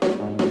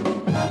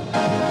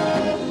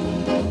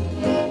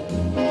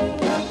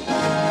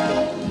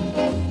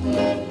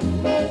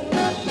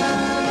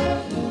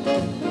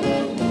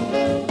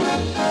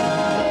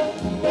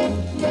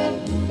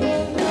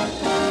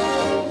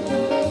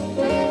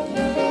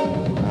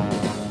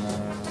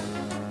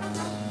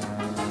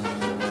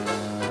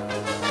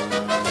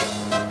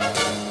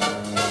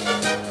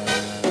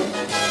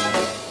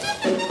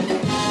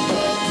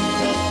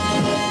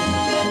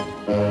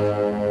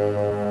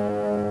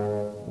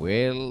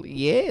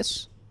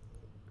Yes.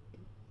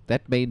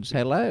 That means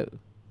hello.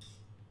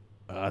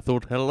 I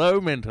thought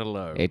hello meant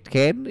hello. It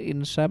can.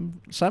 In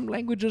some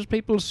languages,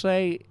 people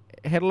say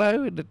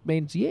hello, and it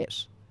means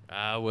yes.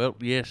 Well,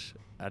 yes.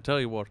 I tell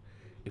you what,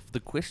 if the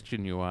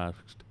question you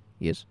asked,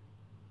 Yes.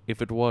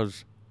 if it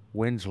was,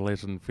 when's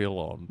lesson Phil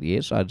on?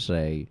 Yes, I'd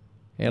say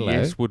hello.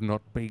 Yes would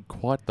not be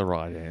quite the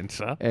right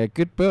answer.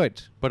 Good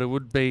point. But it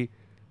would be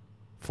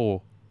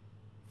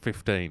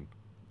 4:15.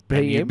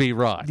 PM. And you'd be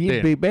right. You'd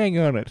then. be bang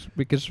on it,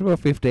 because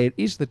 4:15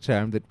 is the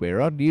time that we're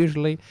on,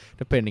 usually,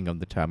 depending on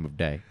the time of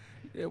day.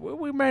 Yeah, well,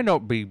 we may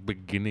not be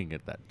beginning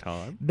at that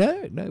time.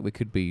 No, we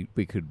could be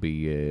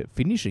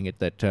finishing at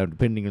that time,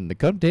 depending on the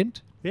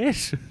content.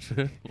 Yes,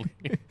 certainly.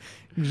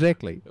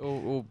 Exactly.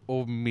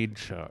 Or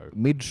mid-show.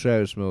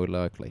 Mid-show's more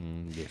likely.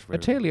 Yes, I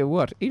tell you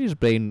what, it has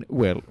been,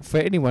 well, for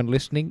anyone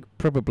listening,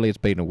 probably it's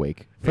been a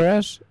week. For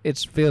us, it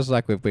feels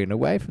like we've been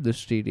away from the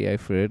studio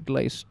for at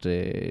least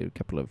a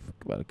couple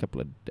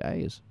of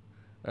days.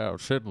 Oh,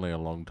 certainly a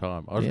long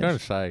time. I was Yes. going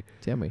to say,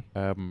 Tell me.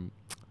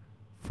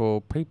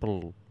 for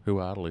people who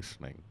are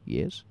listening,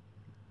 Yes.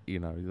 you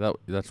know,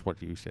 that's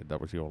what you said. That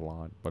was your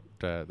line. But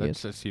that's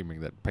Yes. assuming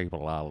that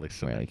people are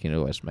listening. Well, you can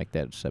always make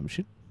that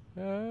assumption.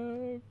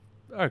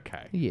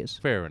 Okay. Yes.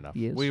 Fair enough.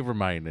 Yes. We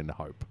remain in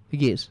hope.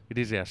 Yes. It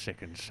is our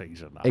second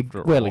season Well,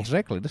 after all.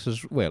 exactly. This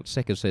is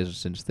second season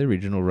since the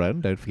original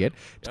run. Don't forget.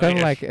 It's Oh, kind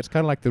of yes.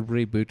 like the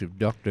reboot of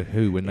Doctor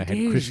Who when they It had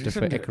is, Christopher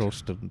isn't it?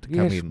 Eccleston to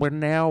come Yes, in. we're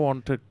now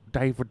on to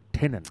David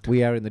Tennant.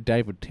 We are in the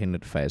David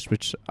Tennant phase,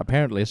 which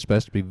apparently is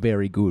supposed to be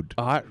very good.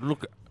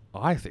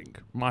 I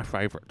think my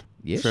favourite.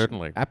 Yes,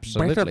 certainly,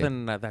 absolutely. better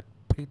than that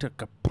Peter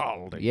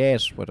Capaldi.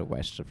 Yes, what a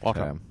waste of What a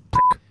time.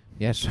 prick.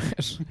 Yes,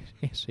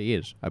 yes, he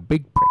is a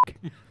big prick.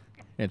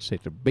 That's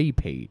it, a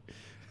BP.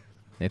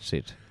 That's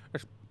it.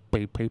 It's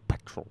BP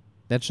petrol.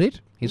 That's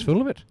it. He's full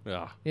of it.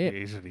 Ah, Yeah.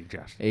 isn't he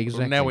just? Exactly.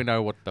 Well, now we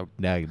know what the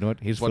No, you know what?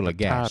 He's what full the of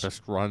gas.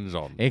 TARDIS runs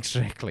on.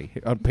 Exactly,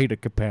 on Peter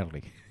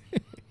Capaldi.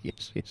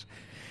 Yes.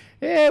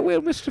 Yeah,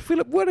 well, Mr.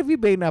 Phillip, what have you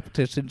been up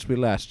to since we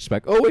last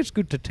spoke? Always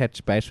good to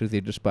touch base with you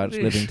despite us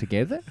Yes. living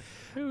together.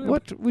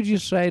 What would you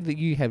say that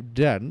you have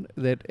done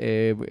that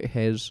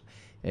has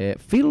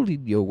filled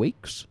in your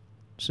weeks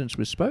since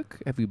we spoke?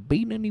 Have you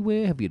been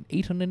anywhere? Have you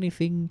eaten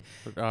anything?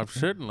 I've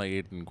certainly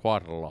eaten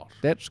quite a lot.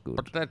 That's good.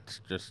 But that's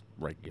just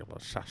regular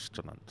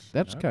sustenance.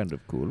 That's you know? kind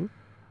of cool.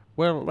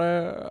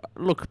 Well,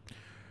 look,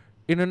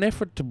 in an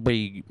effort to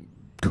be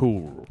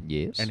cool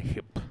Yes. and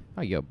hip,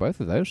 Oh, you're both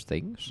of those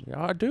things.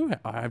 yeah,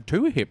 I have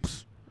two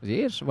hips.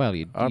 Yes, well,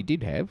 you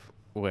did have.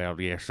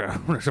 Well, yes,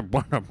 there's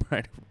one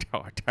made of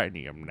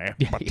titanium now,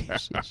 but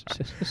Yes.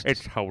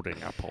 it's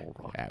holding up all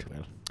right.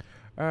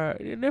 Well.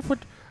 In an effort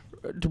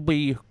to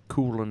be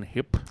cool and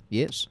hip,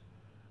 Yes.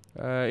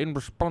 in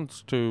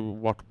response to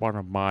what one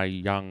of my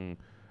young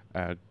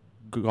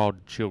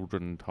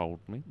godchildren told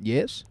me,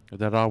 Yes.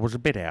 that I was a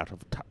bit out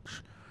of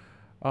touch,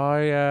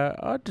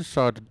 I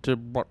decided to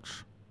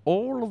watch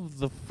all of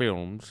the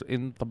films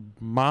in the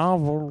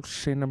Marvel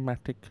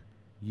Cinematic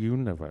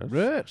Universe.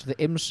 Right, the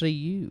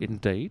MCU.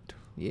 Indeed.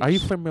 Yes. Are you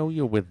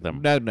familiar with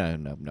them? No,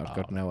 I've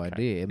got no okay.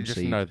 idea. You MCU. just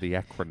know the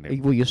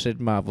acronym. Well, you said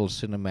Marvel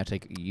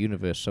Cinematic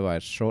Universe, so I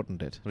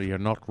shortened it. You're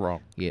not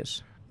wrong.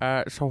 Yes.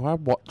 So I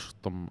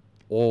watched them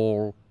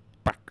all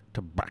back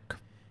to back.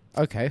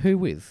 Okay, who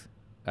with?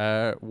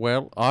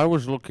 Well, I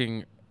was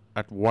looking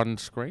at one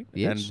screen,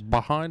 Yes. and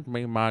behind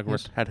me,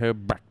 Margaret Yes. had her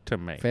back to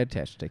me.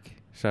 Fantastic.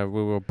 So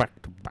we were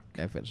back to back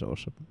That's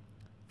awesome.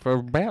 for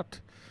about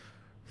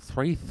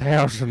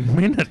 3,000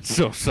 minutes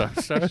or so.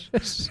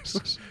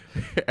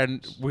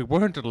 And we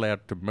weren't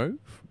allowed to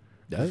move.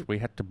 No. 'Cause we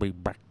had to be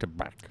back to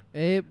back.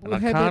 Well,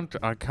 And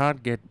I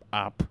can't get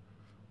up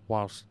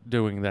whilst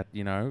doing that,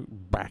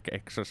 back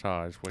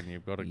exercise when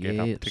you've got to get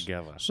Yes. up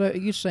together. So are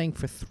you saying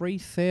for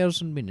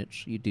 3,000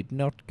 minutes you did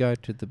not go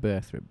to the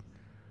bathroom?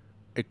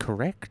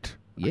 Correct.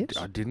 Yes.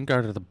 I didn't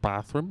go to the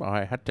bathroom.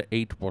 I had to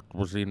eat what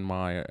was in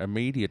my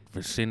immediate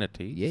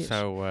vicinity. Yes.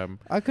 So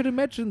I could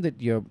imagine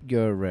that your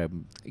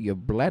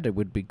bladder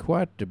would be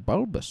quite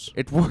bulbous.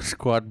 it was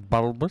quite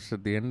bulbous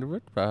at the end of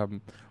it. I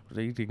was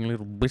eating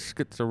little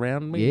biscuits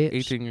around me, Yes.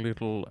 eating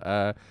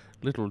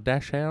little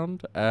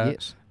dachshund,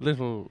 Yes.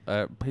 little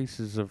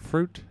pieces of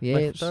fruit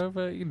Yes. left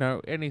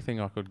over. Anything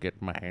I could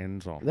get my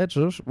hands on. That's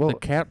awesome. Well, The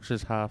couch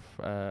is half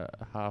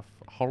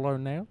hollow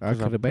now. I 'cause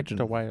could I've picked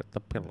imagine. away at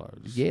the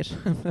pillows. yes.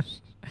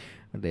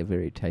 They're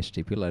very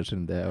tasty pillows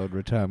in the old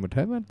retirement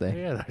home, aren't they?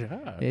 Yeah, they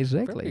are.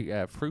 Exactly.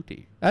 Very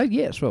fruity. Oh,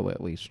 yes. Well,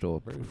 we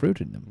store fruit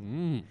in them.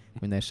 Mm.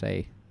 When they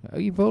say, "Are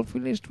you all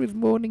finished with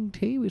morning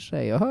tea?" we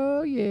say,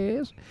 "Oh,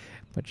 yes."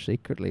 But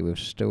secretly we've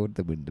stored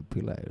them in the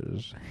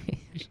pillows. Yeah,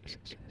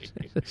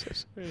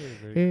 it's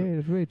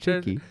very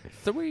So cheeky.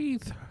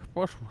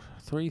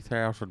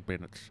 3,000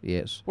 minutes.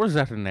 Yes. What is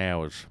that in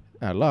hours?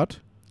 A lot.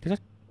 Is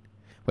that-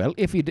 Well,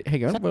 if you...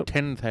 hang Is on. that Well,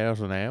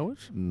 10,000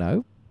 hours?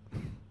 no.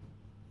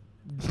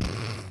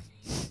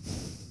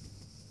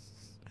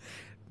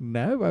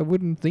 No, I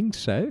wouldn't think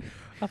so.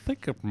 I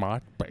think it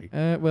might be.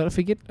 Well, if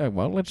you get... Oh,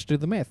 well, let's do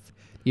the math.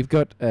 You've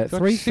got Got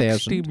 3,000...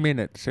 60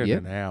 minutes in Yep.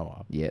 an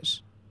hour.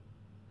 Yes.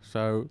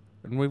 So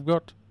and we've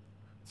got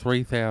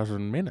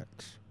 3,000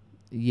 minutes.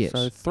 Yes.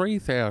 So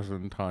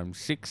 3,000 times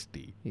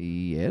 60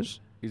 Yes.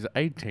 is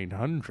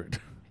 1,800.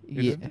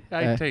 Yeah.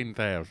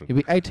 18,000. It'd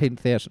be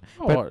 18,000.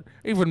 Oh,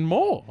 even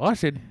more. I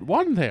said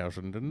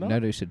 1,000, didn't I? No,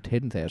 you said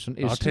 10,000.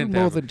 It's Oh, still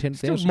 10,000. more than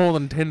 10,000. Still more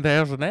than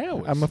 10,000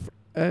 hours.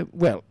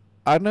 Well,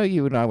 I know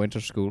you and I went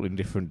to school in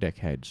different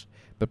decades,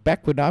 but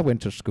back when I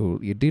went to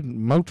school, you didn't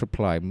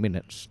multiply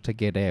minutes to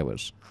get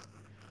hours.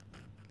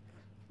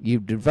 You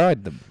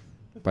divide them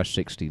by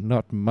 60,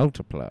 not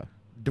multiply.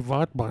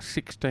 Divide by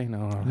 16.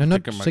 Oh, No,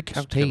 not stick my 16.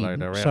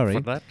 calculator out Sorry.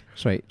 for that.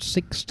 Sorry,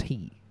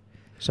 60.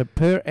 So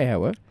per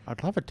hour.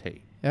 I'd love a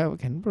tea. Oh,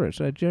 okay.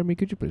 So, Jeremy,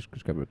 could you please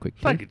just go over a quick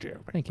tea? Thank you,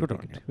 Jeremy. Thank you. Good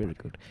Very on you. Very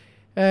good.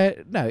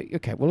 No,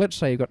 okay. Well, let's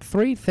say you've got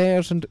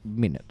 3,000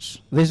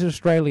 minutes. These are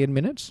Australian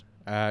minutes.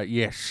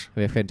 Yes.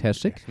 They're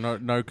fantastic. Yes.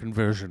 No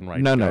conversion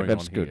rate. No, going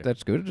that's on good. Here.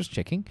 That's good. Just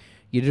checking.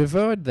 You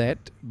divide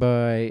that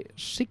by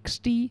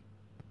 60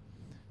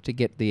 to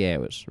get the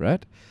hours,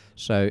 right?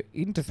 So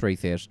into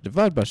 3,000,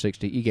 divide by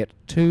 60, you get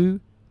 2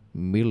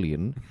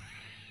 million,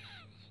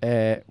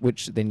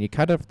 which then you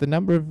cut off the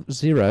number of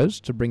zeros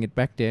to bring it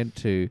back down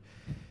to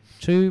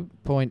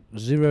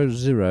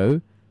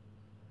 2.00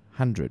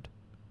 hundred.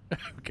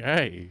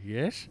 Okay.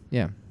 Yes.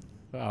 Yeah.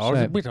 I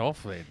was a bit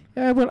off then.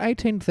 Well,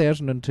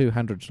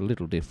 18,200 is a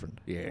little different.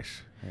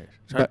 Yes. Yes.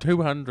 So But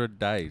 200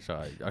 days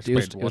I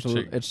spent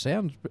watching. It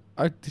sounds.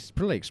 This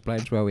really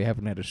explains why we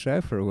haven't had a show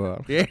for a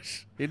while.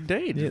 Yes,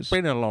 indeed. Yes. It's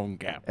been a long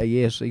gap.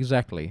 Yes,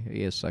 exactly.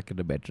 Yes, I can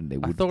imagine there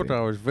would I thought be.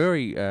 I was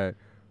very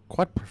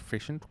quite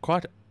proficient,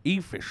 quite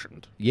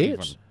efficient. Yes.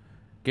 Even,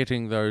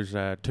 getting those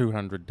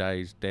 200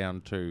 days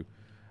down to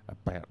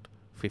about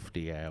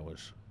 50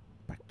 hours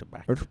back to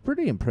back. It's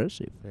pretty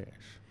impressive. Yes.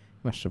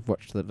 Must have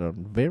watched that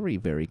on very,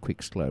 very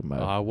quick slow-mo.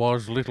 I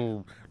was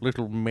little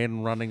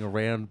men running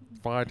around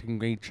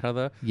fighting each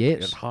other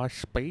Yes. at high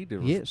speed. It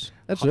was Yes,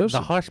 that's The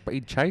awesome.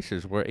 high-speed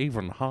chases were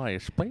even higher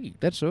speed.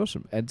 That's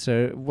awesome. And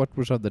so, what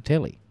was on the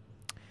telly?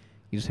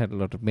 You just had a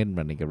lot of men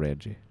running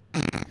around you.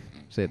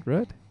 Is that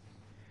right?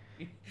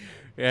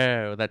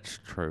 Yeah, well, that's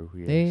true.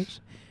 Yes. Yes.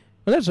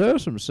 Well, that's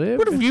awesome, sir.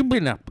 What have you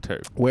been up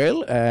to?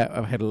 Well,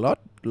 I've had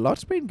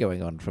lots been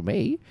going on for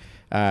me.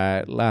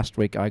 Last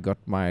week I got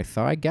my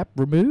thigh gap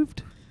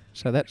removed,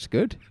 so that's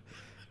good.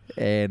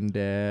 And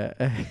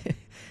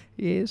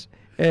yes,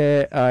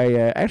 I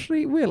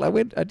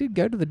did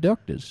go to the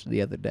doctors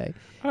the other day.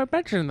 I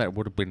imagine that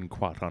would have been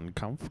quite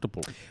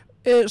uncomfortable.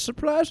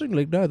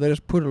 Surprisingly, no, they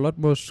just put a lot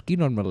more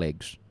skin on my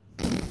legs.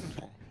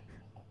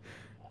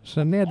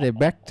 So now they're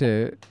back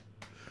to.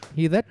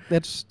 Yeah,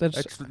 that's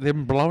It's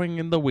them blowing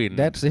in the wind.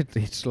 That's it.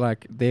 It's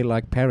like they're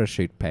like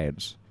parachute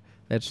pants.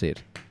 That's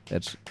it.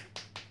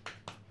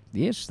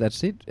 Yes,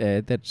 that's it.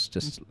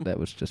 That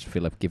was just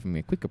Philip giving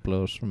me a quick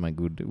applause for my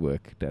good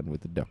work done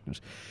with the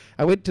doctors.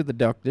 I went to the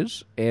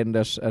doctors and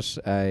I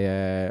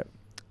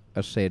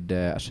said,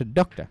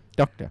 doctor.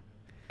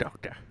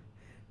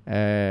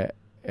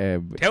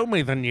 Tell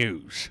me the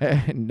news.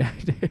 No,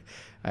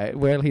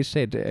 well, he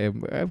said,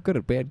 I've got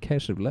a bad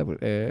case of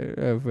what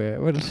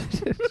is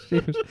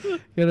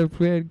it? Got a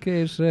bad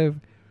case of,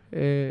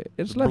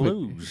 it's loving.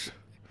 Blues.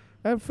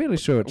 I'm fairly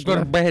sure it's I've got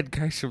a bad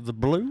case of the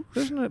blues.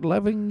 Isn't it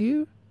loving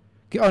you?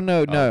 Oh,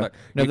 no.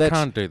 You That's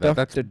can't do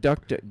that.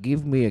 Doctor,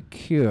 give me a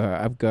cure.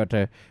 I've got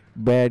a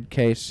bad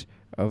case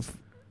of...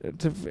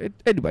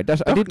 anyway,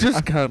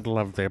 Doctors can't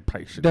love their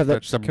patients. No,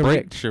 that's a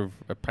correct. breach of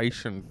a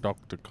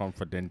patient-doctor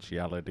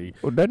confidentiality.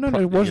 Oh, no,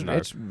 it wasn't. You know,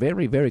 it's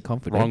very, very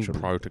confidential.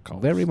 wrong protocol.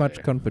 Very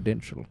much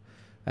confidential.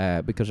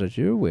 Because as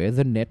you're aware,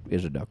 the net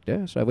is a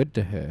doctor. So I went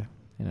to her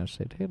and I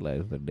said,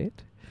 hello, the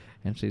net.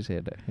 And she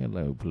said,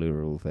 hello,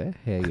 plural there.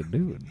 How you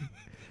doing?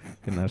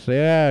 And I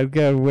said,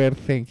 well,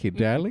 thank you,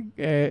 darling.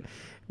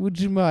 Would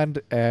you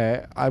mind?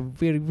 I'm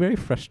very, very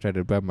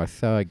frustrated by my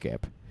thigh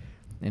gap.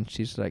 And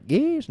she's like,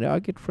 yes, no, I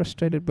get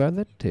frustrated by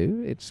that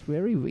too. It's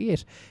very,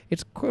 yes,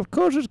 it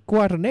causes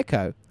quite an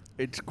echo.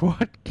 It's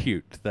quite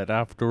cute that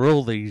after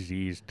all these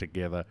years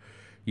together,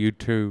 you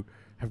two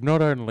have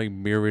not only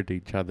mirrored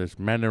each other's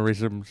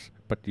mannerisms,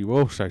 but you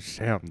also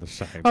sound the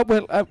same. Oh,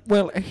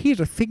 well, here's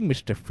the thing,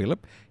 Mr.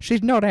 Phillip.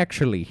 She's not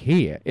actually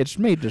here. It's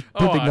me just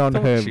putting on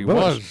thought her she voice.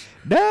 was.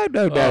 No.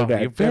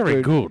 You're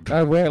very good.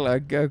 Well, I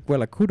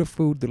could have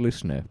fooled the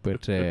listener,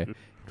 but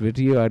with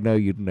you, I know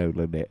you'd know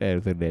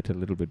the net a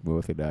little bit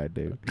more than I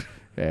do.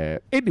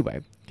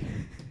 Anyway.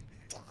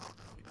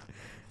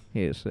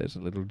 Yes, there's a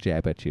little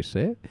jab at you,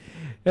 sir.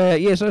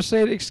 Yes, I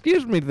said,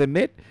 excuse me, the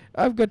net.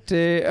 I've got.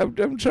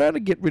 I'm trying to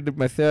get rid of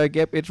my thigh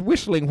gap. It's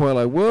whistling while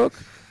I walk,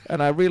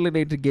 and I really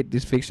need to get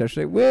this fixed. I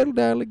said, well,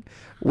 darling,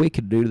 we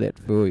can do that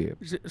for you.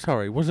 Was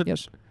it?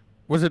 Yes.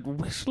 Was it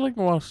whistling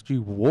whilst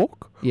you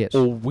walk? Yes.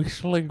 Or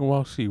whistling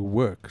whilst you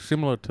work,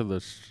 similar to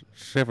the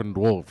seven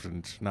dwarfs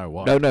in Snow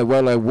White? No,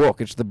 while I walk,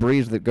 it's the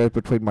breeze that goes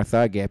between my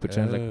thigh gap. It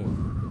sounds like.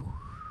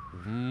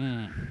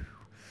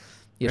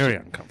 Yes, very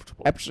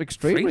uncomfortable.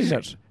 Extremely Freezing.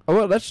 nuts. Oh,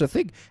 well, that's the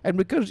thing. And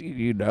because,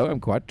 you know,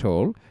 I'm quite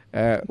tall,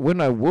 when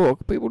I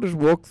walk, people just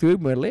walk through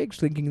my legs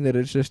thinking that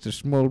it's just a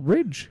small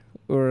bridge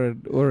or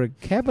a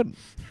cabin.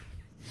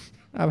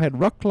 I've had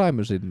rock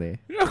climbers in there.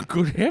 Oh,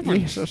 good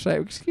heavens. Yes, I say,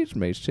 excuse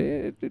me,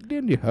 sir,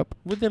 down you hop.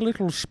 With their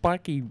little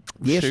spiky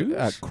Yes,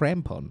 shoes?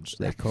 crampons,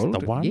 they're That's called.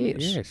 the one?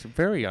 Yes.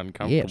 Very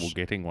uncomfortable Yes.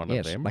 getting one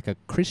Yes, of them. like a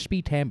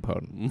crispy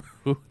tampon.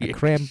 Oh, A yes.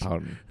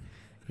 crampon.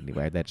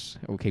 Anyway,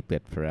 we'll keep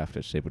that for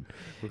after 7.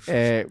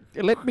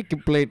 Let me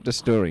complete the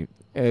story.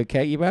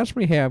 Okay, you've asked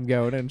me how I'm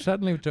going, and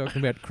suddenly we're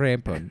talking about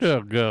crampons.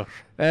 Oh, gosh.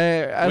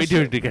 We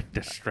do need to get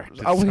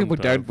distracted Oh, well, sometimes.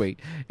 don't we?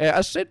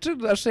 I said,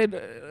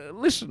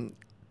 listen,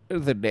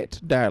 the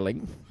net,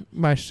 darling,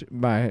 my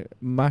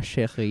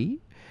chérie.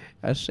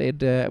 I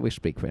said, we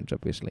speak French,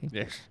 obviously.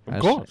 Yes, of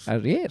course.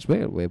 Yes,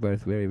 well, we're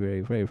both very,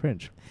 very, very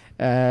French.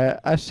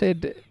 I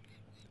said,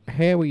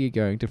 how are you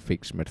going to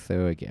fix my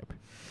third gap?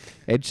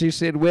 And she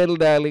said, well,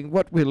 darling,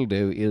 what we'll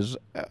do is,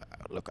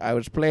 look, I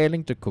was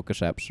planning to cook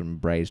us up some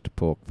braised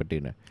pork for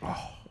dinner.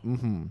 Oh,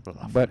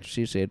 lovely. But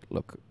she said,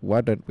 look,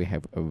 why don't we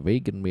have a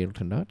vegan meal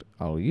tonight?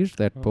 I'll use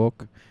that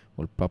pork,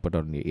 we'll pop it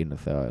on your inner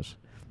thighs.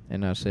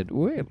 And I said,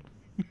 well,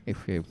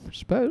 if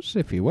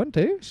you want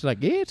to. She's like,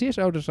 yes,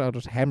 I'll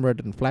just hammer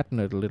it and flatten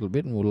it a little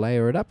bit and we'll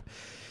layer it up.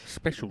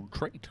 Special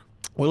treat.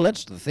 Well,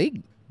 that's the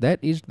thing. That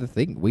is the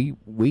thing.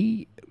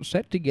 We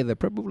sat together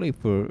probably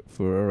for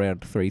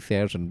around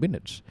 3,000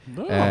 minutes,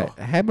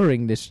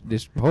 hammering this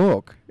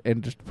pork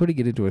and just putting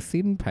it into a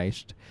thin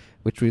paste,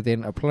 which we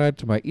then applied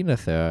to my inner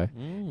thigh.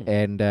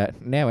 And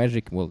now, as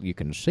you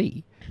can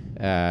see,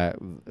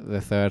 the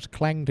thighs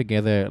clang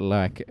together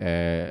like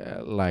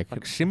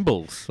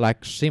cymbals.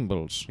 Like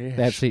cymbals. Yes.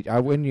 That's it.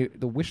 When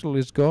the whistle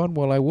is gone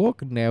while I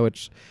walk, now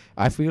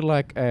I feel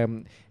like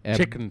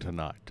Chicken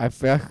tonight. I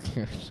feel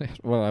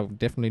well, I'm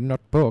definitely not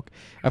pork.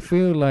 I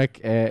feel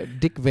like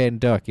Dick Van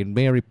Dyke in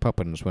Mary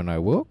Poppins when I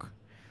walk.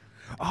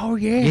 Oh,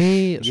 yes.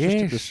 Yes, yes.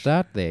 just at the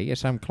start there.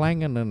 Yes, I'm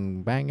clanging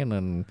and banging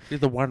and... You're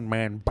the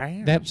one-man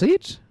band. That's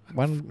it.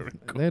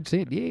 That's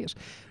it, yes.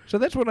 So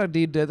that's what I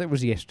did. That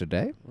was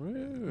yesterday.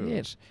 Oh.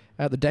 Yes.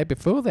 The day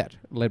before that,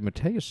 let me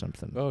tell you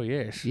something. Oh,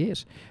 yes.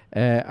 Yes.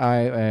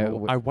 I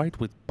wait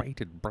with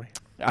bated breath.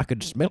 I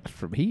could smell it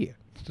from here.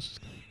 It's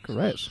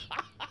gross.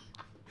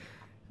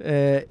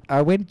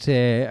 I went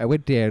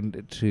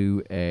down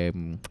to...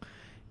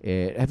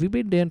 have you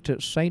been down to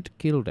St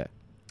Kilda?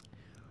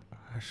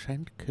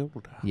 St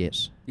Kilda?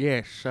 Yes.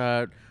 Yes.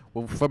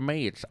 Well, for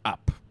me, it's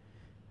up.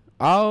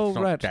 Oh, It's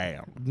not right.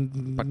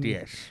 down. But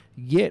yes.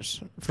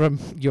 Yes, from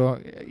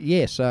your...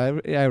 Yes, I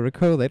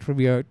recall that from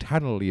your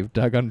tunnel you've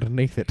dug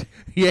underneath it.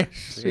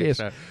 Yes.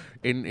 Yes.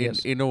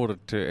 In order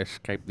to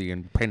escape the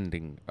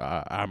impending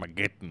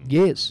Armageddon.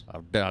 Yes.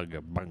 I've dug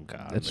a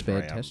bunker. That's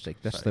underground.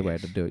 fantastic. That's So, the way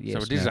yes. to do it, yes.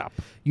 So it is Now, up.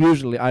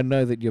 Usually, I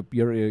know that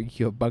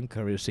your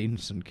bunker is in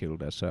St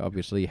Kilda, so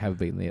obviously you have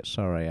been there.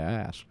 Sorry, I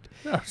asked.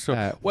 Oh,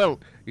 so, well,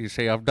 you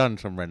see, I've done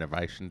some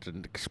renovations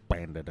and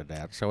expanded it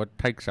out, so it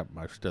takes up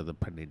most of the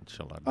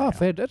peninsula now. Oh,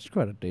 fair. That's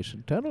quite a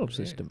decent tunnel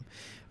system.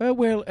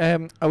 Well,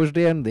 I was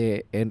down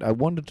there, and I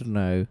wanted to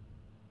know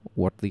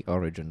what the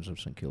origins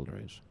of St Kilda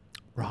is.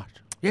 Right.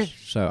 Yes.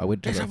 So I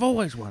went to Yes, the... I've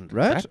always wondered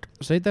Right. that.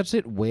 See, that's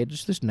it. Where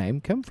does this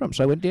name come from?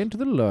 So I went down to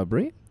the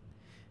library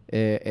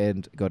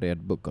and got out a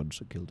book on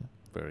St Kilda.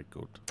 Very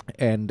good.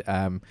 And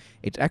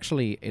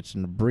it's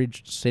an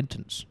abridged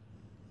sentence.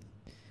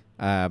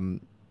 Yes.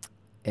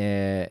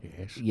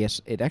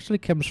 Yes, it actually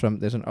comes from...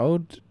 There's an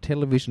old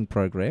television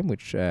program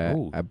which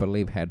I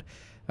believe had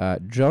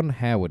John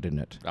Howard in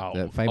it,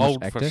 the famous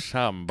old actor. for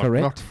some, but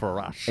Correct. not for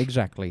us.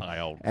 Exactly. My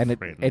old And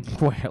friend.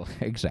 well,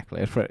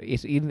 exactly.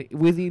 It's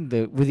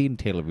within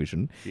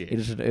television. Yes. It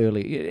is an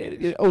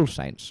early... All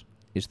Saints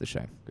is the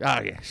show.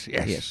 Ah, yes,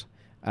 yes. Yes.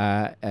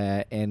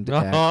 And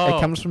it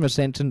comes from a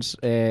sentence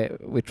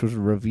which was a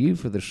review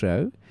for the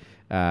show.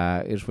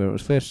 Is where it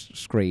was first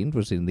screened,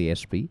 was in the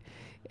ESPY.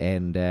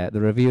 And the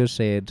reviewer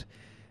said,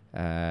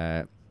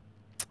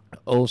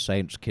 All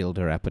Saints killed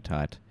her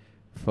appetite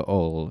for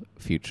all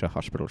future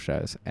hospital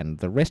shows. And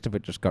the rest of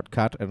it just got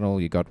cut, and all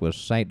you got was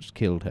Saints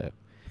killed her.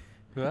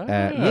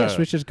 Yes,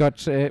 which is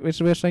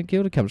where St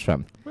Kilda comes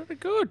from. Very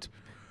good.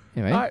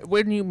 Anyway.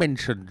 When you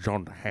mentioned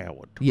John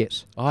Howard,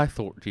 Yes. I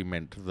thought you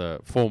meant the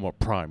former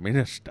Prime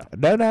Minister.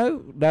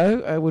 No,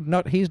 I would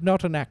not. He's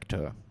not an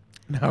actor.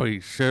 No,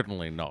 he's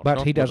certainly not. But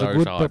Not he with does a those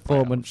good eyebrows.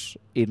 performance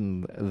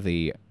in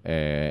the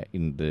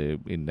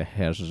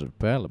Houses of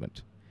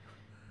Parliament.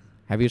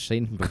 Have you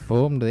seen him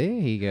perform there?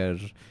 He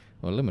goes,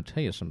 well, let me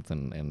tell you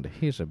something, and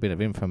here's a bit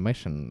of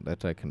information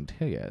that I can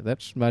tell you.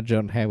 That's my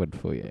John Howard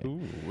for you.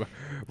 Ooh,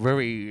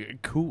 very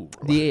cool.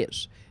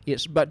 Yes.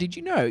 But did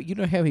you know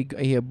how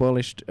he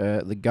abolished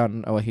the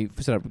gun, or he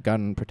set up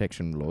gun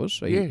protection laws?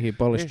 So Yes, he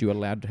abolished yes. you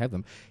allowed to have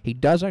them. He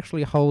does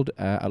actually hold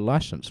a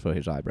license for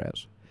his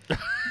eyebrows.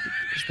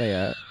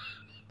 Because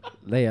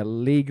they are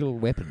legal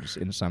weapons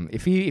in some.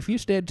 If you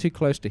stand too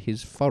close to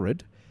his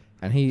forehead,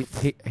 and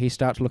he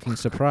starts looking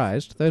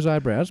surprised, those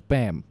eyebrows,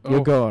 bam,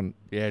 you're gone.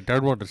 Yeah,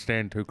 don't want to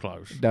stand too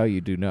close. No,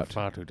 you do not.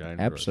 Far too dangerous.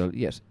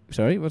 Absolutely, yes.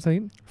 Sorry, what's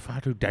that? Far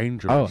too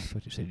dangerous. Oh, I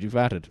thought you said you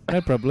farted. No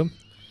problem.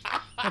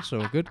 That's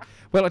all good.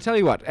 Well, I tell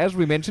you what, as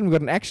we mentioned, we've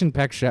got an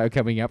action-packed show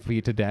coming up for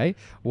you today.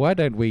 Why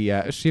don't we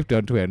shift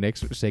on to our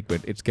next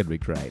segment? It's going to be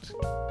great.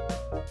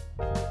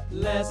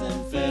 Les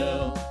and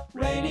Phil,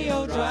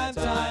 Radio Drive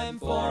Time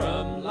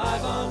Forum,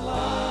 live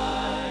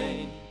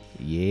online.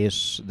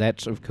 Yes,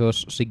 that, of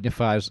course,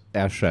 signifies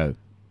our show.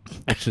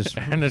 Which is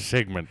And a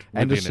segment.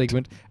 and a within it.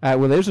 segment.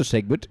 Well, there's a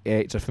segment.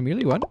 It's a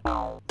familiar one.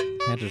 How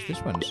does this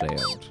one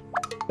sound?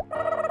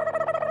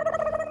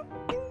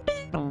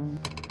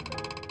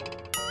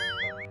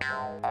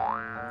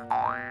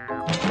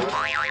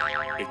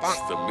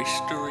 It's the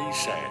mystery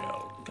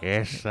sound.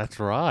 Yes, that's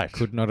right.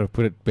 Could not have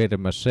put it better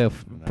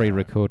myself,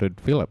 pre-recorded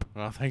Philip.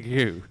 Oh, thank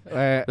you.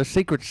 Uh, The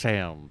secret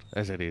sound,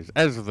 as it is,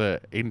 as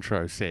the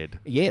intro said.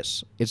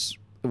 yes,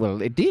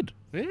 it did.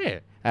 Yeah,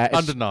 It's-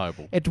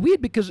 undeniable. It's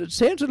weird because it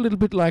sounds a little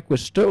bit like we're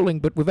stalling,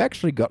 but we've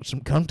actually got some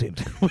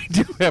content. We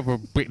do have a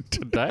bit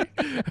today.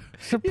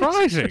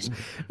 Surprising.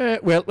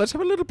 Well, let's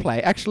have a little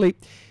play. Actually,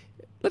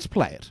 let's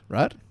play it,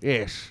 right?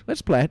 Yes.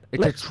 Let's play it.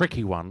 It's a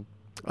tricky one.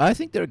 I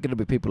think there are going to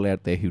be people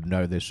out there who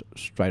know this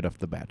straight off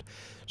the bat.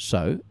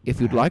 So,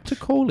 if you'd like to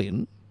call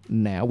in,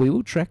 now we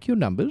will track your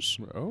numbers.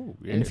 Oh,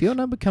 yes. And if your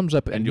number comes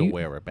up and your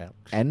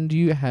whereabouts. and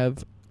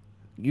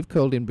you've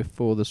called in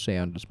before the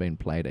sound has been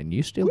played and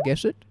you still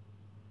guess it,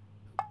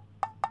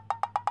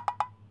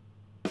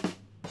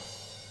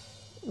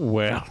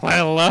 Well,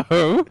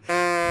 hello.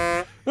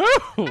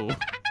 Oh.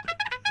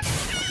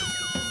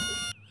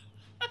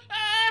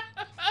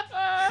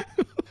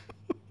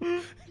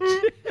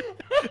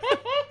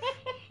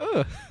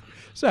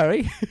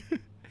 sorry.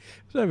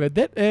 Sorry about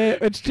that.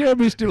 It's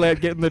Jeremy still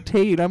out getting the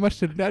tea, and I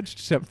must have nudged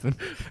something.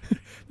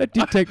 That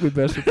did take me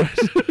by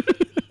surprise.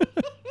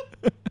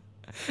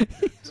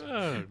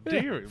 Oh,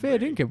 dear. Fair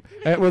dinkum.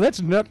 Well,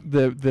 that's not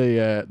the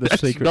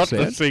That's secret not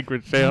sound. the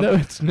secret sound. No,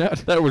 it's not.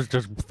 That was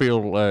just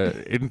Phil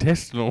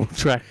intestinal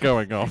track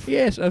going off.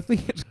 Yes, I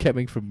think it's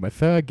coming from my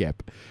thigh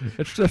gap.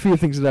 It's a few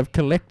things that I've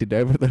collected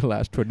over the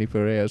last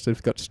 24 hours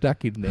that's got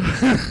stuck in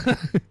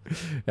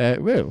there.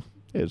 Well,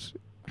 yes.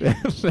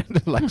 It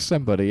sounded like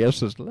somebody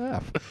else's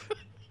laugh.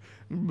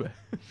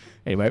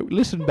 Anyway,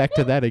 listen back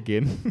to that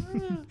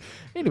again.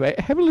 Anyway,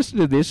 have a listen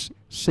to this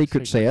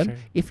secret sound. sound.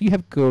 If you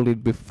have called in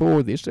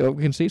before this,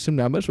 we can see some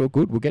numbers. Well,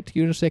 good. We'll get to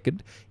you in a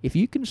second. If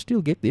you can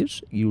still get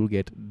this, you will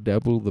get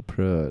double the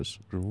prize.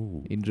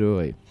 Ooh.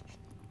 Enjoy.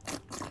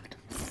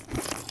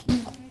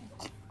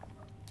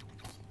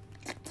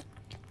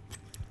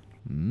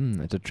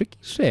 It's a tricky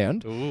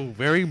sound. Ooh,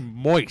 very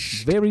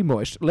moist. Very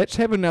moist. Let's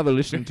have another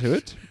listen to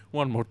it.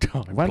 One more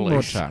time, One please.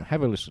 more time.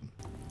 Have a listen.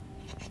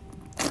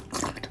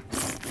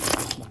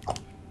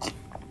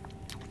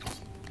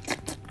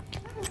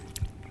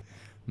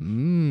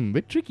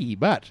 Bit tricky,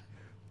 but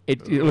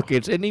look,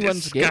 it's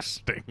anyone's guess.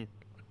 Disgusting.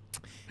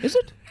 Is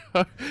it?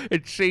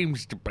 It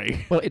seems to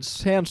be. Well, it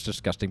sounds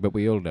disgusting, but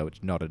we all know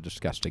it's not a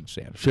disgusting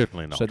sound.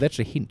 Certainly not. So that's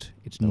a hint.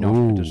 It's not a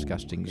Ooh,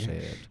 disgusting yes.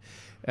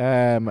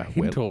 sound.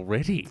 Hint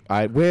already.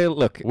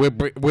 Look,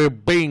 We're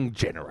being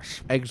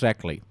generous.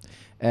 exactly.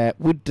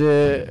 Would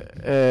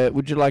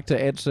you like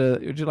to answer?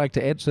 Would you like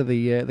to answer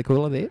the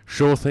caller there?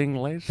 Sure thing,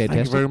 Les. Thank you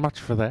Fantastic. very much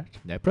for that.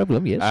 No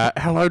problem. Yes.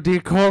 Hello, dear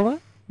caller.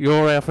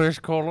 You're our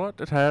first caller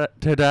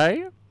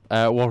today.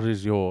 What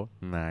is your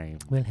name?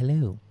 Well,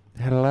 hello.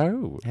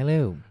 Hello.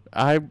 Hello.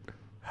 I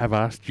have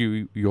asked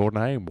you your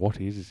name. What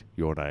is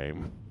your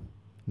name?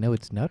 No,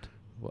 it's not.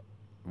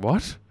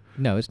 What?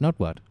 No, it's not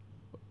what?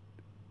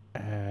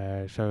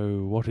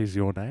 So what is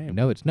your name?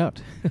 No, it's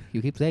not.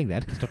 You keep saying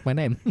that. It's not my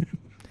name.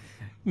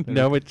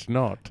 No, it's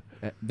not.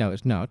 No,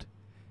 it's not.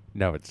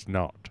 No, it's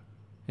not.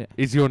 Yeah.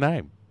 Is your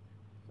name?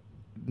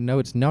 No,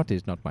 it's not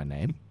is not my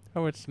name.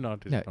 Oh, it's not.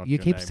 It's No, not you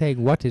your keep name.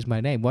 saying what is my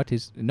name. What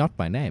is not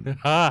my name?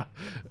 Ah,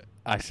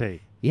 I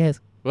see. Yes.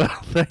 Well,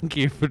 thank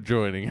you for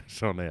joining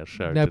us on our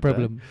show No today.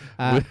 problem.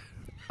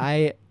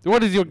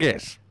 What is your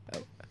guess?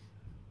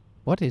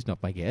 What is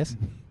not my guess?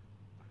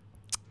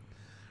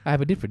 I have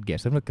a different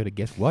guess. I'm not going to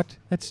guess what.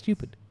 That's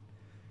stupid.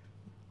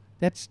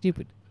 That's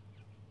stupid.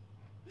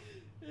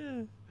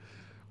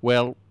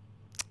 Well,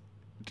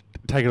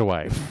 take it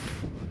away,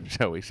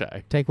 shall we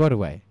say. Take what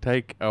away?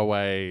 Take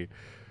away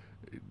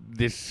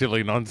this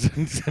silly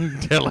nonsense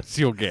and tell us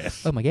your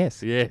guess. Oh, my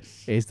guess.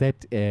 Yes. Is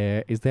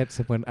that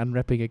someone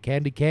unwrapping a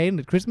candy cane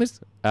at Christmas?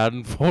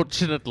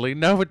 Unfortunately,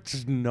 no,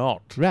 it's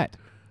not. Right.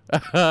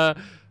 For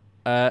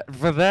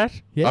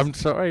that, Yes? I'm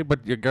sorry,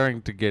 but you're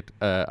going to get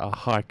a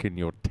hike in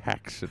your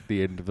tax at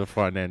the end of the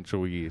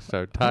financial year.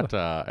 So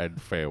ta-ta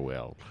and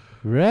farewell.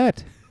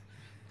 Right.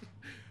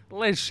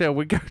 Les, shall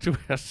we go to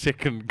our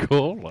second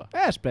caller?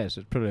 I suppose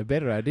it's probably a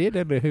better idea.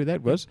 Don't know who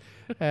that was.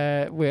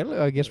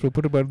 Well, I guess we'll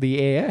put him on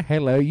the air.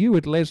 Hello, you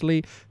with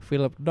Leslie.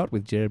 Philip, not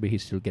with Jeremy.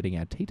 He's still getting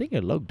our tea. Taking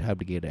a long time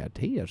to get our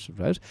tea, I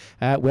suppose.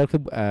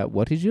 Welcome.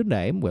 What is your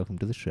name? Welcome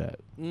to the show.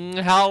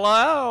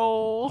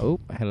 Hello. Oh,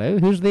 hello.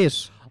 Who's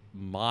this?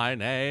 My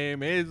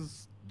name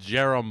is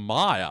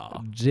Jeremiah.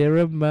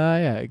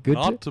 Jeremiah. Good.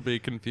 Not to be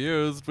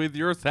confused with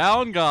your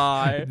sound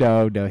guy.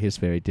 No, he's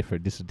very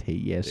different, isn't he?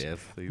 Yes. Yes,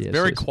 he's Yes,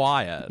 very yes.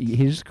 quiet.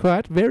 He's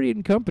quite very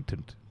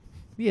incompetent.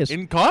 Yes.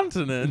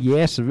 Incontinent.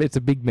 Yes, it's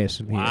a big mess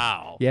in here.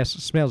 Wow. Yes,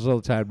 it smells all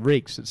the time.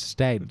 Reeks. It's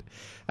stained.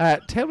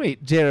 Tell me,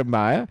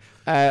 Jeremiah,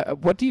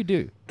 what do you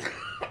do?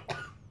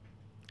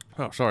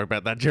 Oh, sorry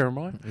about that,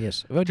 Jeremiah.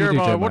 Yes. What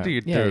Jeremiah, do what do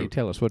you Yeah, do? you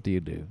tell us. What do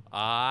you do?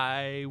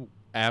 I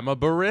am a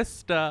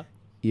barista.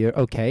 You're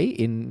okay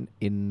in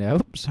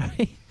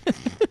sorry.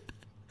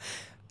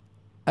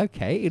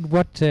 Okay. In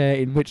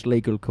which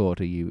legal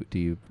court are you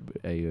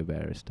a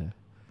barrister?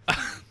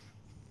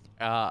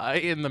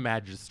 In the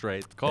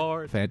magistrate's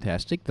court.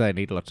 Fantastic. They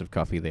need lots of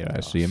coffee there, I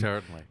assume.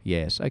 Certainly.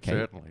 Yes. Okay.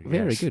 Certainly,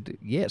 Very yes. good.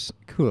 Yes.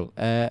 Cool.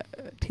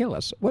 Tell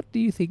us, what do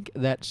you think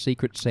that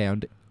secret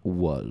sound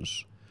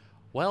was?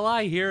 Well,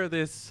 I hear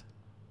this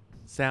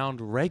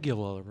sound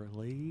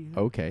regularly.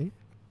 Okay.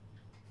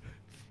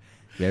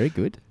 Very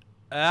good.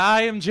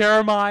 I am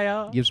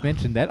Jeremiah, You've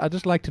mentioned that. I'd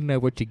just like to know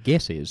what your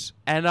guess is.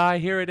 and I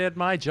hear it at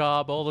my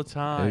job all the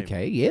time.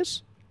 Okay.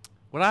 Yes.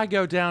 When I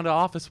go down to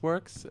Office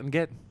Works and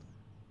get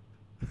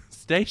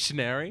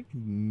stationery,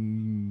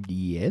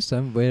 Yes.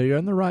 Well, you're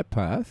on the right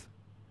path.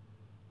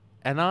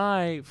 and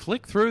I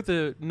flick through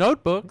the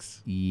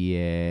notebooks,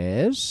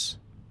 Yes.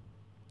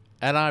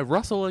 and I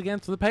rustle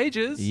against the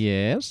pages,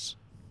 Yes.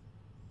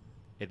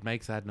 it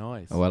makes that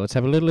noise. Oh, well, let's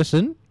have a little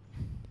listen.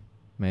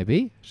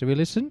 Maybe. Should we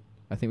listen?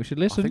 I think we should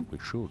I listen. think we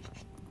should.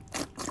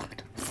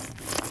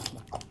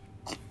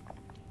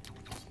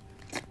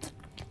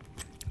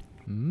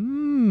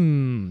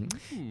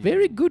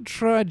 Very good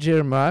try,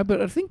 Jeremiah,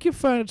 but I think you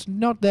find it's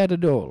not that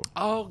at all.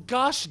 Oh,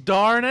 gosh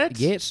darn it.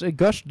 Yes,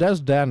 gosh does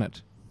darn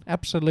it.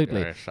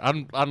 Absolutely. Yes,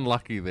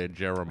 unlucky there,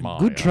 Jeremiah.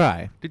 Good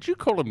try. Did you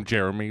call him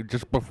Jeremy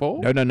just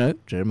before? No,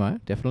 Jeremiah.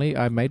 Definitely,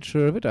 I made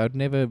sure of it. I'd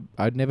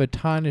never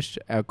tarnish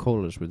our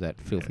callers with that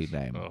filthy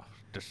name. Oh,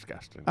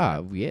 disgusting.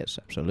 Ah, yes,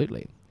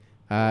 absolutely.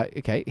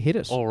 Okay, hit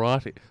us.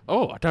 Alrighty.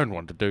 Oh, I don't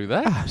want to do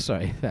that. Ah,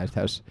 sorry. That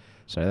was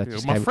sorry. That You're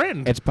just my came-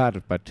 friend. It's part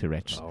of my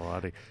Tourette's.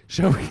 Alrighty.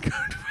 Shall we go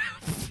to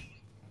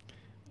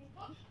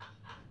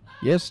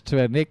Yes, to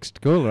our next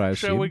caller, I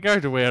assume. Shall we go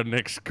to our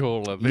next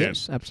caller then?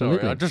 Yes, absolutely.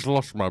 Sorry, I just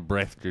lost my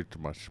breath due to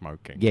my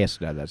smoking. Yes,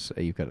 no, that's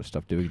you've got to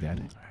stop doing that.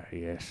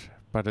 Yes,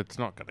 but it's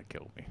not going to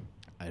kill me.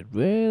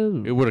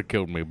 Well, It would have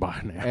killed me by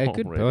now.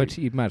 good already. point.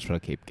 You might as well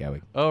keep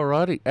going.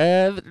 Alrighty.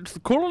 It's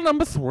caller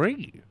number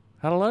 3.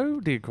 Hello,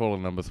 dear caller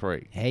number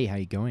 3. Hey, how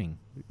you going?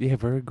 Yeah,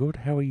 very good.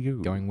 How are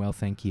you? Going well,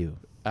 thank you.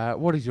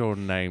 What is your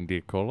name,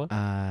 dear caller?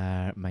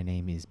 My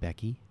name is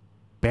Becky.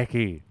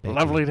 Becky. Becky.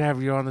 Lovely to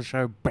have you on the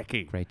show,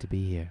 Becky. Great to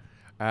be here.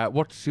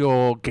 What's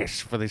your guess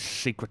for this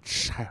secret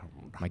sound?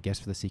 My guess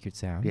for the secret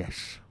sound?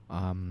 Yes.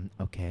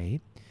 Okay.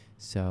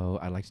 So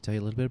I'd like to tell you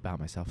a little bit about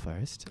myself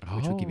first,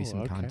 which will give you some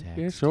okay. context.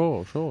 Yeah,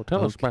 sure.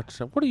 Tell us Okay. about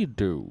yourself. What do you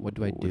do? What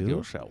do I with do?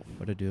 yourself?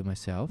 What do I do with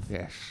myself?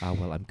 Yes.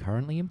 Well, I'm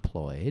currently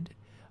employed.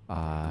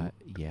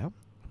 Yeah.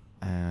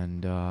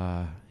 And,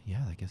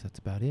 yeah, I guess that's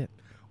about it.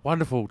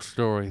 Wonderful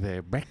story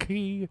there,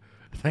 Becky.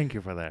 Thank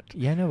you for that.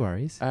 Yeah, no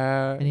worries.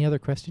 Uh, Any other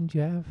questions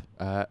you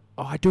have?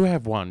 I do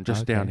have one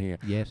just down Okay. here.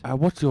 Yes.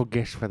 What's your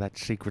guess for that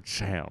secret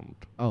sound?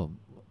 Oh,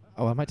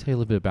 I might tell you a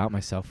little bit about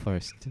myself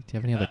first. Do you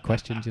have any other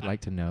questions you'd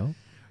like to know?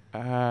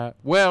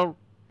 Well,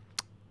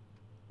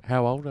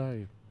 how old are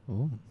you?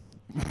 Oh.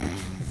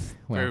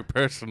 Very Well,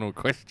 personal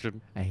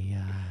question.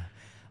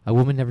 a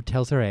woman never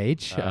tells her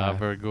age.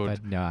 Very good.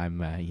 But no,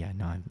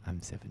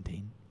 I'm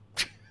 17.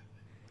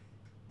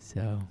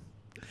 So,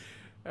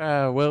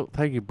 Well,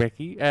 thank you,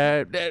 Becky.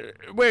 Where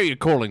are you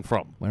calling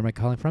from? where am I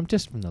calling from?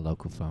 Just from the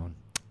local phone.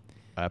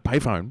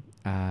 Payphone.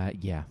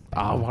 Yeah.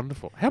 Ah,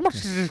 wonderful. How much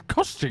is this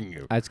costing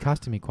you? It's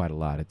costing me quite a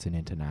lot. It's an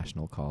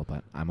international call,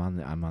 but I'm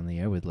on the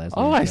air with Leslie.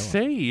 Oh, and I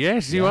Philip. see.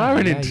 Yes, you Yeah, are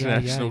an yeah,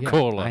 international yeah.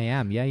 caller. I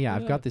am. Yeah.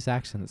 I've Yeah. got this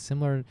accent that's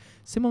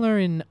similar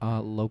in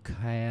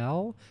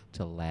locale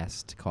to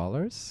last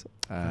callers.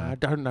 I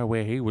don't know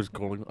where he was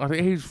calling. I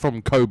think he's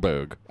from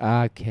Coburg.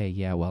 Okay.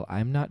 Yeah. Well,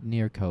 I'm not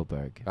near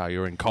Coburg. Oh,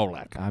 you're in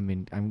Colac.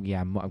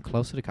 I'm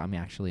closer to. I'm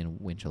actually in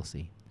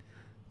Winchelsea.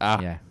 Ah,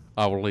 Yeah.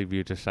 I will leave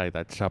you to say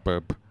that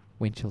suburb.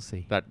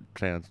 Winchelsea. That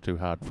sounds too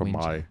hard for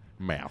my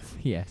mouth.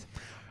 Yes.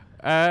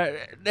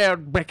 Now,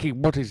 Becky,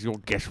 what is your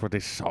guess for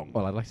this song?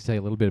 Well, I'd like to tell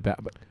you a little bit about.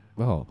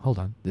 Oh, hold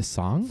on. This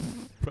song?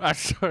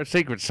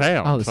 Secret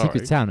sound. Oh, the sorry.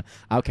 secret sound.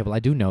 Okay. Well, I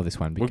do know this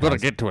one because. We've got to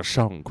get to a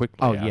song quickly.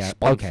 Oh, Our yeah,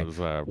 sponsors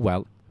are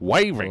Well,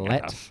 waving at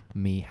let us.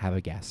 me have a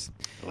guess.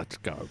 Let's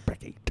go,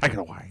 Becky. Take it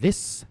away.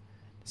 This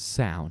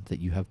sound that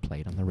you have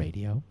played on the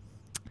radio,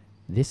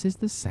 this is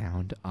the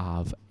sound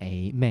of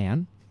a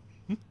man,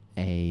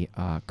 a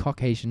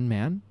Caucasian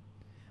man,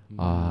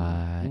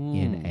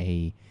 in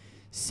a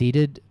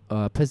seated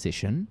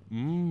position.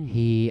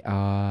 He,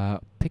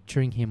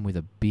 picturing him with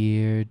a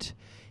beard,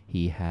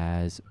 he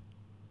has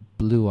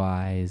blue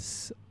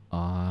eyes.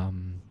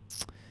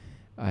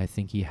 I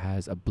think he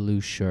has a blue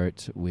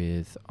shirt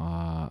with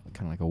kind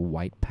of like a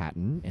white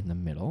pattern in the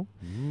middle.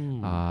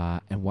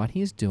 And what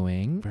he's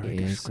doing Very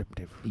is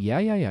descriptive.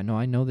 yeah. No,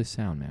 I know this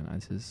sound, man.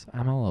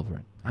 I'm all over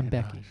it. I'm Yeah,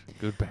 Becky. nice.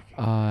 Good Becky.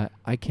 I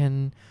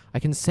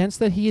can sense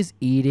that he is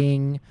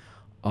eating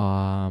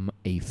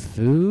a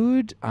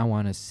food. I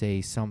want to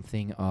say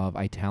something of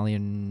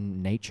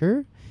Italian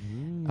nature.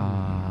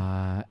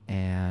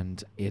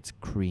 And it's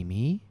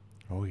creamy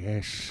Oh,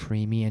 yes.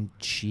 and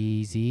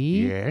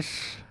cheesy.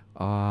 Yes.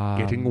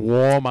 Getting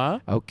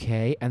warmer.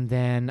 Okay, and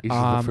then Is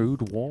the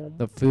food warm?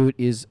 The food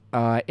is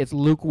it's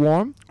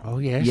lukewarm. Oh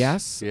yes.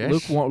 Yes.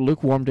 Yes.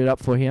 Lukewarmed it up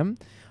for him,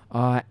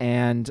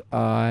 and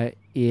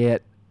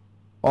it.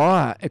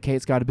 Oh, okay.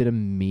 It's got a bit of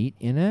meat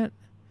in it.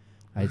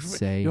 I'd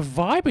say. You're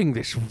vibing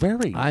this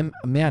very.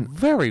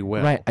 Very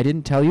well. Right. I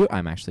didn't tell you.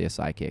 I'm actually a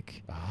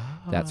psychic.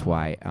 That's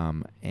why.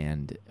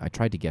 And I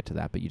tried to get to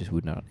that, but you just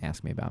would not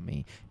ask me about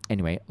me.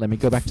 Anyway, let me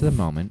go back to the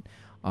moment.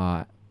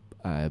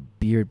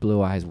 Beard,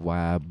 blue eyes,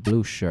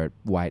 blue shirt,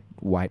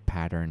 white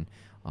pattern,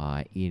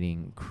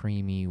 eating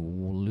creamy,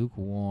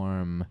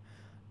 lukewarm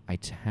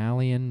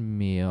Italian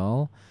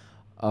meal.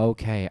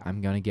 Okay,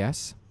 I'm gonna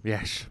guess.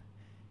 Yes.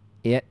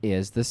 It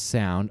is the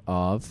sound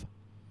of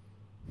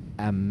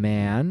a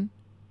man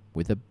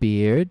with a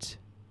beard,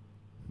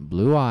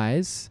 blue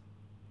eyes,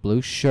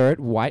 blue shirt,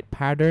 white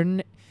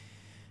pattern,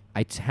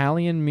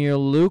 Italian meal,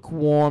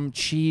 lukewarm,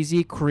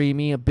 cheesy,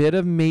 creamy, a bit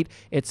of meat.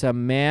 It's a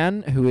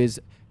man who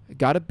is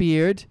got a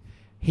beard.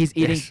 He's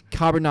eating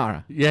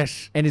carbonara.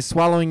 Yes. And he's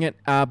swallowing it,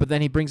 but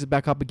then he brings it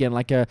back up again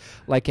like an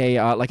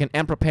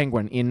emperor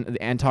penguin in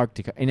the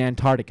Antarctica.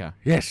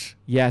 Yes.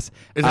 Yes.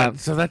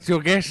 So that's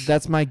your guess?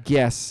 That's my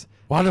guess.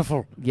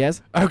 Wonderful.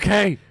 Yes.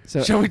 Okay.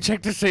 So shall we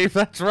check to see if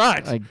that's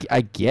right?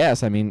 I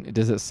guess. I mean,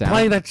 does it sound?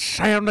 Play that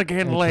sound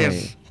again, Okay.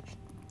 Les.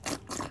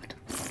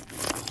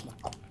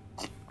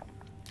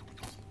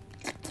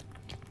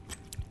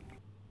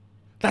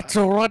 That's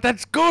all right.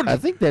 That's good. I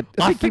think you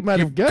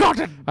might have you've got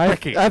it,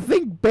 Becky. I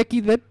think,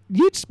 Becky, that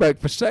you spoke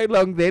for so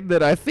long then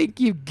that I think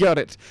you got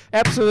it.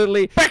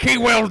 Absolutely. Becky,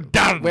 well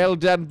done. Well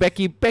done,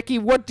 Becky. Becky,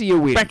 what do you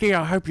win? Becky,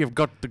 I hope you've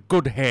got the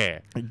good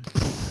hair.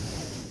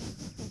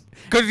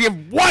 Because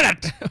you've won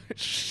it.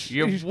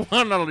 You've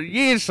won a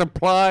year's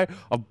supply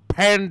of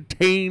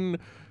Pantene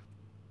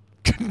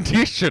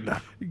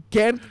conditioner.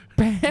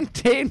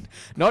 Pantene,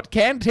 not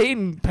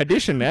canteen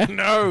conditioner.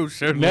 No,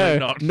 certainly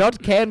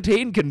not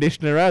canteen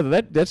conditioner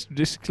either. That's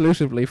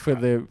exclusively for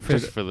the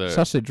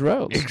sausage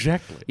rolls.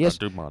 Exactly. Yes,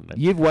 I do mind that.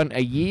 you've won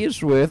a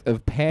year's worth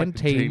of Pantene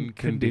Pantene conditioner.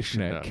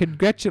 conditioner.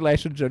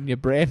 Congratulations on your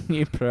brand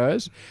new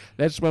prize.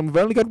 That's one. We've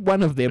only got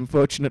one of them,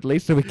 fortunately,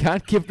 so we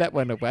can't give that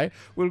one away.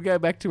 We'll go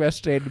back to our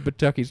standard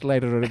Batuckis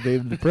later on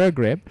in the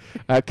program.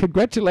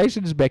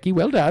 Congratulations, Becky.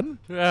 Well done.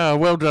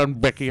 Well done,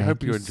 Becky. I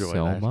hope you Thank enjoy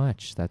so that.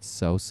 much. That's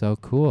so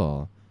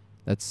cool.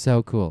 That's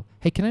so cool.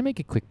 Hey, can I make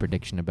a quick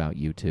prediction about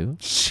you two?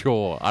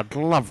 Sure, I'd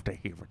love to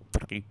hear it,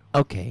 Becky.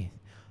 Okay.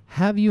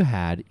 Have you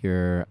had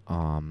your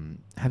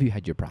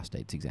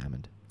prostates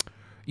examined?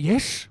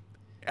 Yes,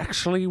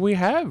 actually we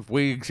have.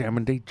 We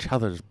examined each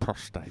other's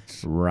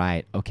prostates.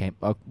 Right. Okay.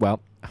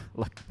 Well,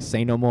 look,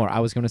 say no more. I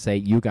was going to say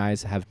you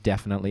guys have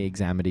definitely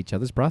examined each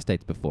other's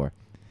prostates before.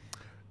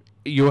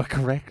 You are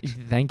correct.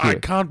 Thank you. I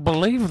can't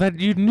believe that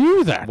you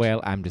knew that.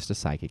 Well, I'm just a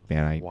psychic,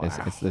 man. Wow.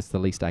 It's the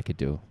least I could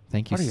do.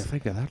 Thank you. What do you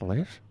think of that, Les?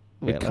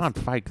 You Well, can't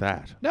fake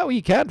that. No,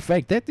 you can't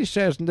fake that.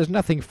 There's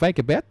nothing fake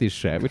about this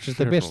show, which is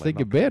the best Certainly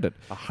thing not. about it.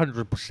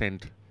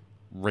 100%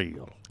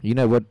 real. You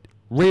know what?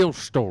 Real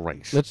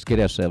stories. Let's get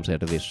ourselves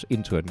out of this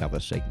into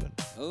another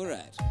segment. All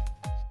right.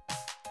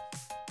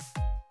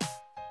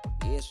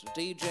 Yes,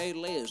 DJ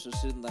Les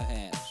is in the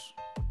house.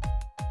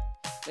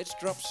 Let's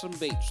drop some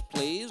beats,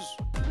 please.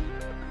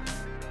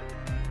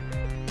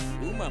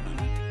 Ooh, mama.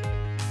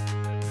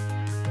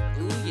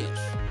 Ooh, yes.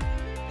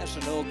 That's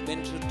an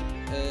augmented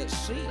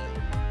C.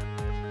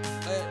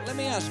 Let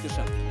me ask you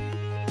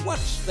something.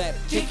 What's that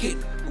ticking?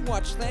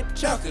 What's that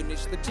talking?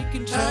 It's the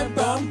ticking time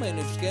bomb, and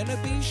it's gonna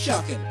be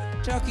shocking.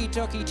 Tocky,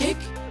 tocky, tick.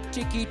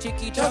 Ticky,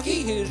 ticky,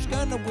 tocky. Who's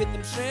gonna win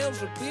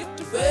themselves a bit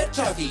of a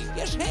tocky?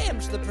 Yes,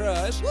 ham's the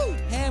prize. Woo!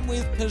 Ham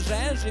with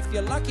pizzazz. If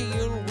you're lucky,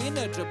 you'll win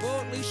a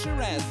Tabortly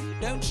Shiraz.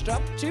 Don't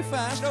stop too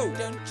fast. No,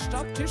 don't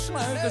stop too slow.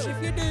 Because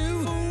if you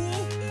do,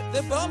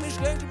 the bomb is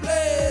going to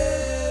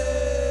blow.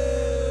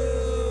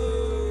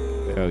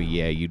 Oh,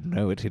 yeah, you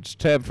know it. It's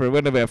time for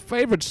one of our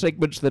favourite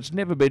segments that's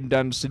never been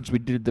done since we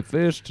did the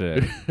first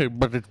time.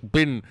 But it's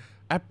been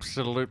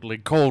absolutely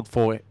called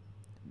for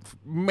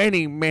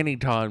many, many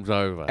times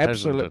over.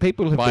 Absolutely. Hasn't it?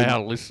 People have by been-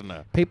 our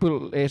listener.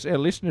 Our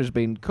listeners have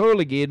been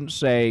calling in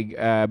saying,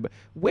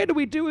 when are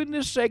we doing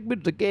this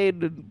segment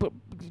again?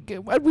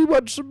 And we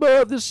want some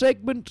more of this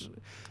segment.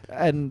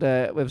 And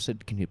we've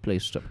said, can you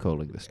please stop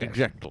calling this stuff?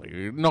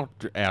 Exactly.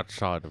 Not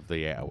outside of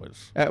the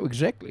hours.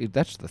 Exactly.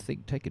 That's the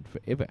thing. Taking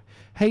forever.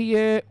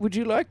 Hey, would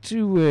you like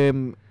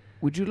to...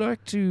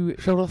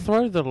 Shall I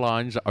throw the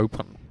lines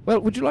open?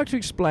 Well, would you like to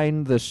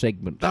explain the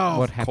segment?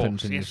 What of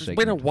happens course, in yes. the It's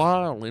been a segment?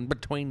 while in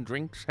between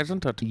drinks,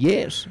 hasn't it?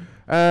 Yes.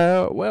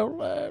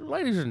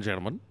 Ladies and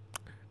gentlemen,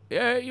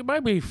 you may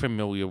be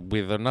familiar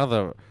with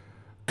another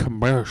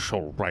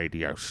commercial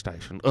radio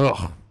station.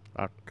 Ugh.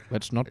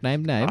 Let's not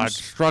name I'd names.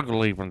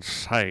 struggle even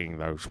saying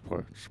those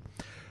words.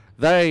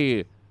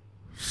 They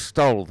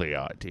stole the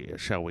idea,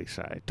 shall we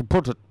say, to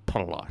put it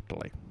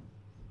politely.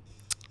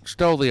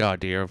 Stole the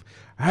idea of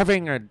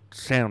having a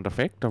sound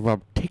effect of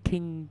a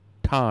ticking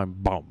time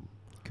bomb.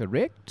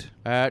 Correct.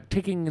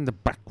 Ticking in the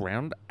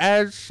background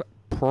as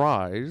a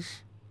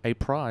prize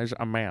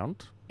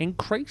amount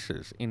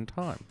increases in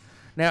time.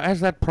 Now, as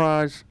that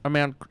prize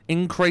amount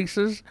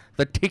increases,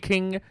 the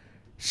ticking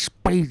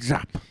speeds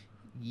up.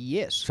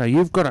 Yes. So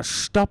you've got to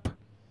stop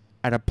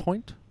at a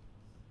point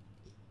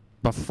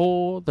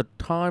before the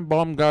time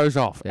bomb goes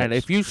off. And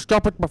Yes. if you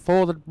stop it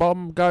before the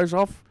bomb goes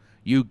off,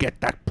 you get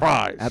that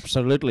prize.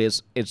 Absolutely.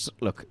 It's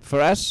look,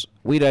 for us,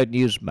 we don't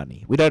use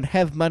money. We don't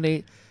have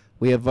money.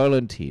 We are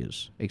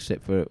volunteers,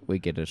 except for we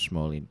get a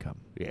small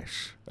income.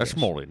 Yes, a Yes.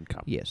 small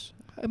income. Yes,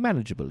 a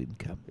manageable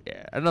income.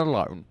 Yeah, and a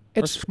loan.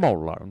 It's- a small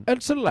loan.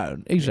 It's a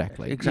loan,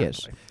 exactly.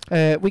 exactly.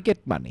 Yes, we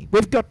get money.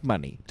 We've got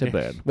money to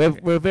Yes. burn.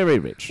 We're very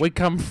rich. We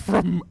come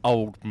from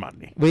old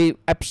money.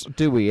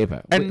 Do we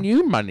ever? And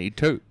new money,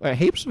 too.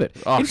 Heaps of it.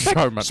 Oh, In fact,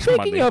 so much speaking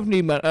money. of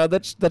new money,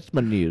 that's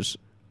my news.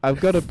 I'll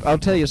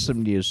tell you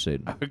some news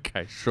soon.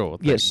 Okay, sure.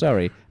 Yes,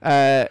 sorry.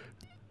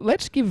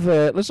 Let's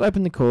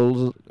open the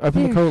calls.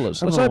 Open the Yes,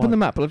 callers. Let's all open right.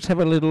 them up. Let's have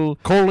a little.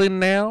 Call in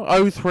now,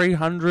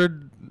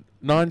 0300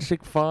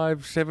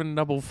 965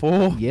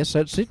 744. Yes,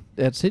 that's it.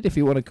 That's it. If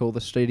you want to call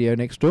the studio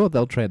next door,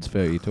 they'll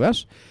transfer you to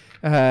us.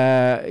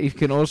 You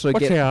can also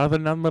What's get our other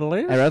number,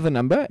 Les? our other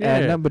number,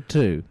 Yeah. number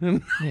 2.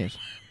 Yes.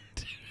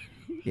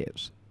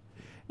 Yes.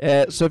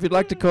 So if you'd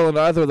like to call on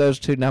either of those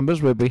two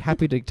numbers, we'll be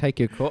happy to take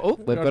your call. Oh,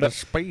 we've got a a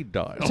speed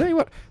dial. I'll tell you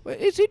what,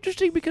 it's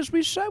interesting because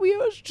we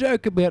always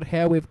joke about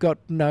how we've got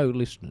no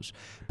listeners,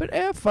 but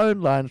our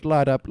phone lines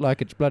light up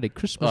like it's bloody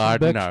Christmas. I in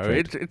Burke know.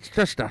 Street. It's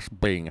just us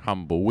being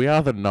humble. We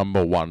are the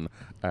number one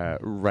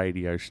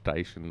radio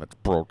station that's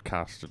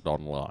broadcasted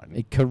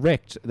online.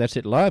 Correct. That's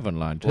it. Live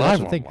online. Too. Live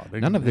That's the thing.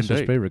 online, None of this is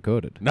indeed.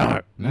 pre-recorded. No,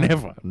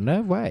 never.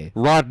 No way.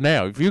 Right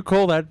now, if you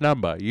call that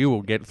number, you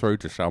will get through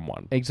to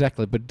someone.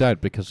 Exactly, but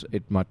don't because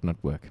it might not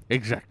work.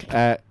 Exactly.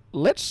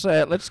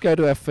 Let's go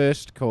to our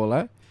first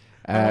caller.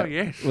 Oh,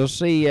 yes. We'll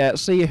see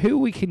who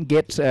we can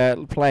get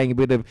playing a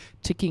bit of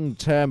ticking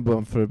time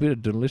bomb for a bit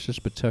of delicious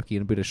Pawtucket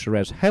and a bit of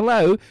Shiraz.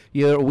 Hello,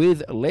 you're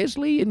with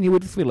Leslie and you're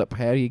with Philip.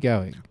 How are you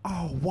going?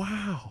 Oh,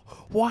 wow.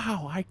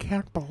 Wow, I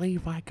can't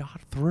believe I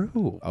got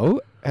through. Oh,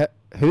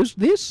 who's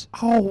this?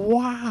 Oh,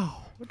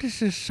 wow.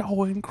 This is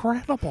so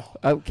incredible.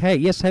 Okay,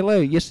 yes, hello.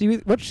 Yes, who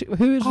is this?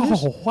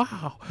 Oh,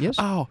 wow. Yes?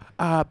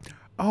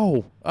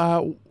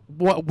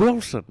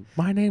 Wilson.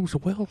 My name's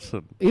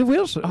Wilson. You're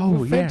Wilson.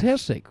 Oh, yes.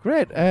 Fantastic.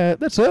 Great.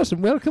 That's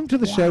awesome. Welcome to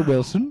the show,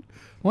 Wilson.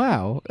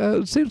 Wow.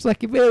 It seems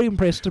like you're very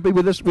impressed to be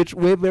with us, which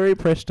we're very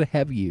impressed to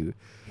have you.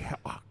 Yeah,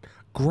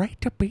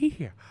 great to be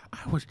here.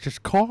 I was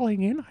just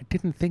calling in. I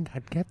didn't think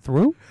I'd get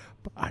through.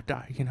 But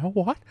you know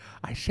what?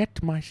 I said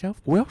to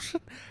myself,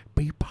 Wilson,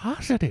 be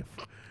positive.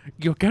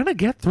 You're going to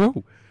get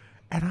through.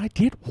 And I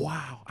did.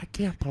 Wow. I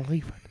can't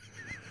believe it.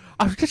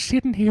 I was just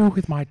sitting here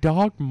with my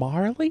dog,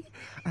 Marley,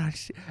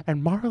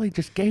 and Marley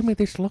just gave me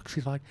this look.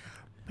 She's like,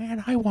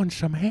 man, I want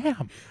some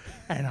ham.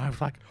 And I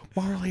was like,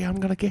 Marley, I'm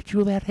going to get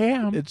you that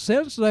ham. It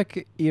sounds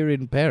like you're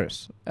in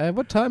Paris.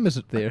 What time is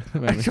it there? at the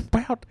moment? It's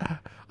about,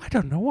 I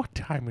don't know what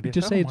time it is.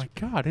 Just Oh, say my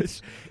God,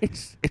 it's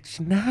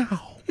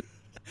now.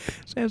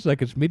 Sounds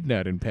like it's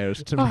midnight in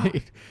Paris to Oh,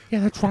 me. yeah,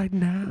 that's right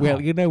now. Well,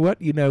 you know what?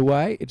 You know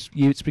why? It's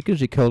because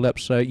you called up.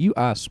 So you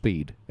are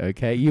speed.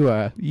 Okay, you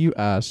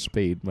are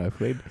speed, my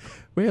friend.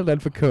 Well done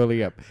for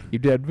calling up.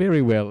 You've done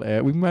very well.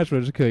 We might as well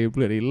just call you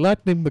bloody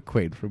Lightning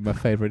McQueen from my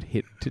favourite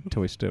hit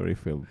Toy Story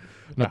film.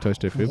 Not Toy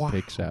Story film, wow.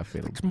 Pixar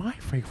film. It's my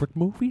favorite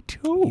movie,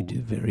 too. You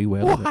do very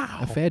well. with it.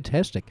 Wow.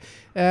 Fantastic.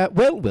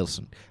 Well,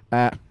 Wilson,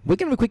 we're going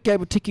to have a quick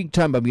game of ticking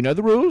time bomb. You know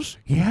the rules?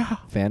 Yeah.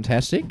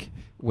 Fantastic.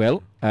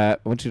 Well, I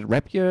want you to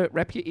wrap your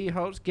ear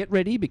holes. Get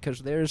ready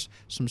because there's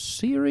some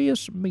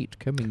serious meat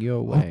coming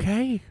your way.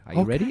 Okay. Are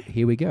you ready?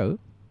 Here we go.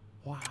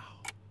 Wow.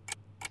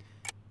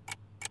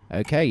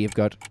 Okay, you've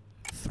got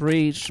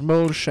 3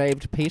 small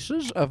shaved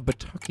pieces of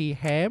Pawtucket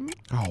ham.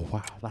 Oh,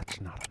 wow,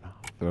 that's not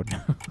enough. Oh,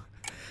 no.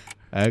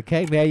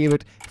 Okay, now you've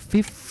got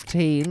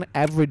 15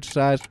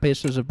 average-sized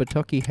pieces of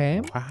Pawtucket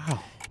ham. Wow.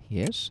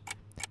 Yes.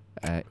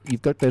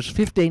 You've got those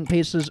 15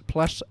 pieces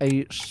plus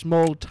a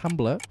small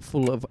tumbler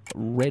full of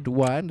red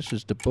wine. This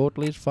is de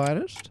Bortley's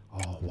finest.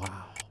 Oh,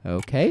 wow.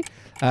 Okay.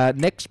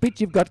 Next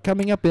bit you've got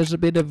coming up is a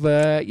bit of...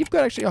 you've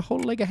got actually a whole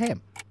leg of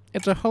ham.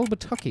 It's a whole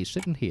Pawtucket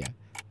sitting here.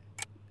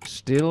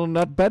 Still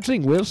not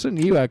budging, Wilson.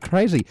 You are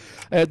crazy.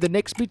 The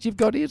next bit you've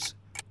got is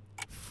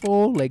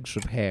 4 legs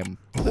of ham.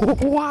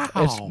 Wow.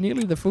 It's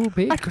nearly the full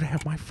pig. I could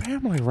have my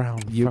family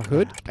round. You for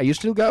could. that. Are you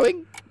still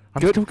going? I'm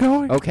Good. still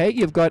going. Okay,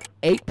 you've got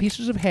 8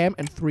 pieces of ham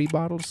and 3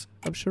 bottles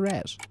of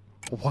Shiraz.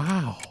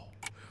 Wow.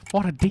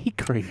 What a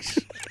decrease.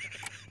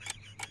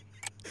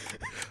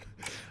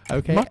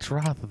 Okay. Much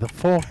rather the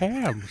 4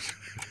 hams.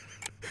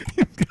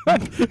 You've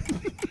got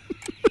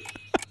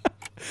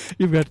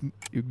 9.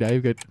 You've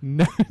got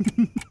 9.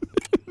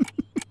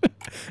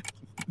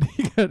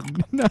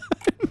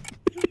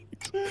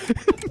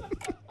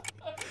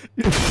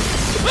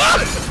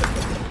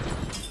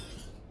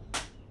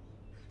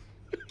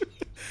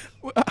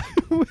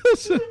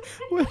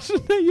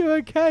 Wilson, are you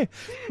okay?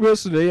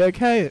 Wilson, are you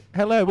okay?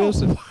 Hello,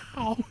 Wilson.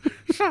 Wow.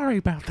 Sorry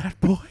about that,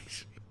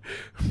 boys.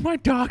 My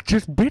dog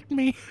just bit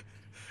me.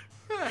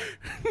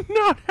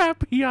 Not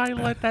happy I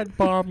let that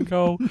bomb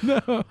go.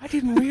 No. I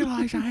didn't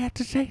realize I had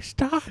to say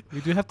stop.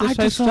 You do have to I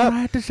say just stop. thought I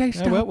had to say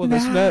stop. Well,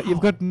 there's no. You've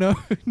got no.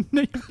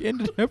 You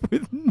ended up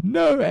with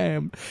no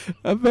ham.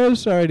 I'm very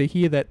sorry to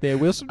hear that, there,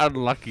 Wilson.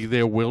 Unlucky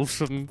there,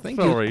 Wilson. Thank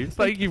you. Sorry.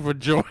 Thank you for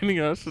joining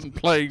us and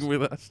playing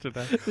with us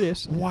today.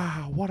 Yes.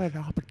 Wow, what an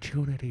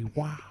opportunity.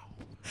 Wow.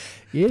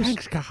 Yes.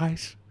 Thanks,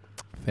 guys.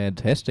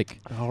 Fantastic.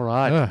 All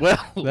right. Well,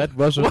 That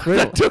was a thrill.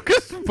 that took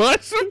us by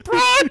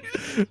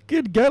surprise.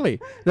 Good golly.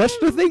 That's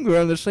the thing.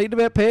 We're on the scene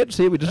about pants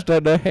here. We just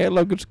don't know how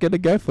long it's going to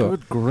go for.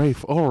 Good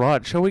grief. All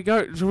right. Shall we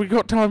go? Shall we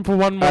got time for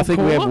one more I think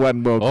we have caller?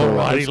 one more caller. All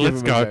righty, give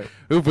let's him a go.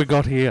 Who have we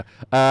got here?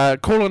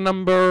 Caller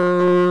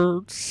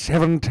number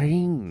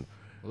 17.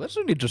 Well, that's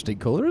an interesting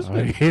caller, isn't Oh,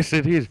 it? yes,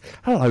 it is.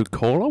 Hello,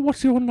 caller.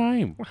 What's your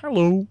name?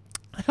 Hello.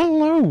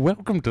 Hello.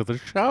 Welcome to the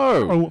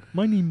show. Oh,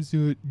 my name's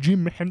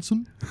Jim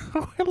Henson.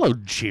 Oh, hello,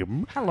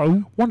 Jim.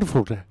 Hello.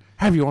 Wonderful to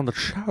have you on the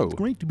show.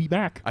 Great to be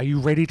back. Are you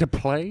ready to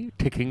play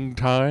Ticking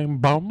Time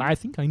Bomb? I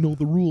think I know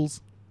the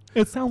rules.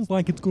 It sounds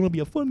like it's going to be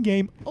a fun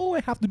game. All I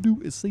have to do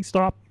is say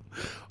stop.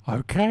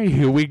 Okay,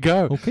 here we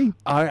go. Okay.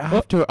 I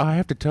have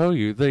to tell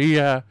you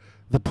the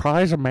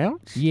prize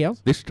amounts. Yeah.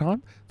 This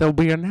time they'll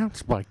be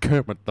announced by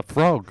Kermit the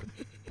Frog.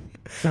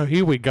 So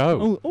here we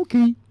go. Oh,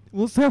 okay.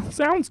 Well,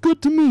 sounds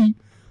good to me.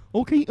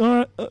 Okay,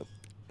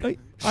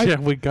 Shall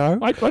we go?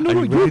 I know Are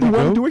you you're ready the to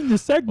one go? doing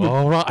this segment.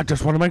 All right, I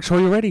just want to make sure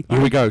you're ready. Here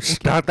we go.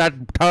 Start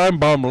that time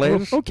bomb,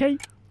 Les. Okay.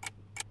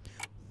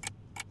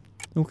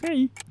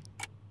 Okay.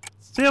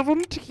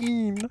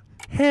 17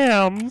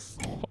 hams.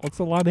 Oh, it's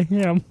a lot of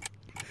ham.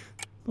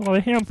 A lot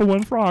of ham for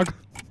one frog.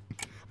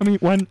 I mean,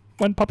 one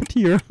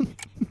puppeteer.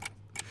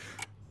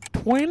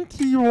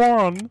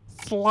 21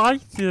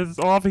 slices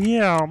of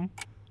ham.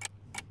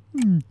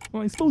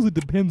 Well, I suppose it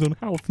depends on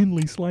how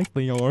thinly sliced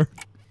they are.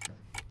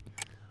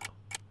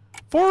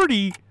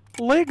 40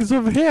 legs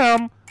of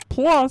ham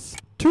plus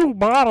 2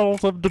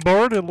 bottles of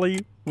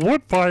departedly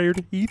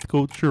wood-fired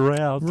Heathcote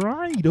Shiraz.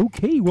 Right.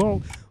 Okay.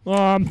 Well,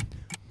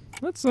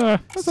 let's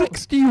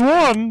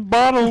 61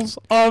 bottles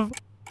of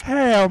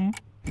ham.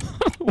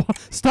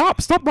 Stop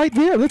right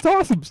there. That's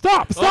awesome.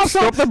 Stop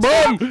the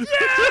bomb.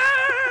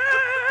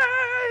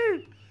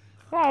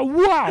 Oh,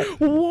 wow.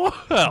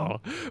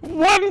 Wow.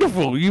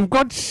 Wonderful. You've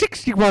got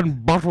 61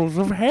 bottles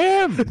of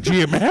ham.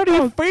 Jim, how do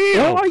you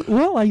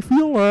feel? I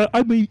feel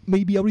I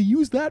may be able to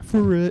use that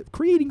for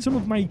creating some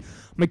of my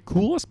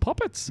coolest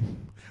puppets.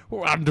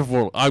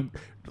 Wonderful.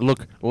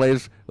 Look,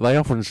 Les, they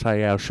often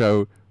say our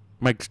show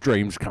makes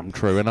dreams come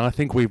true, and I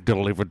think we've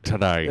delivered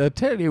today. I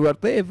tell you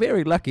what, they're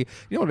very lucky.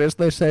 You know what else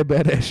they say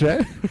about our show?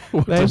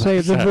 They do say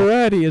they the say?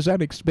 variety is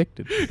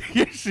unexpected.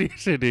 Yes,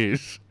 it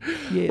is.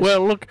 Yes.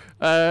 Well, look,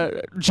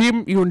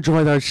 Jim, you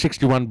enjoy those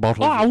 61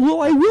 bottles. Ah, well,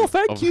 I will.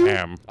 Thank Of you.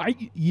 ham.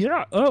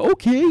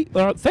 Okay.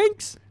 Thanks.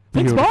 Thanks.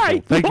 Beautiful.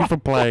 Bye. Thank you for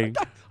playing.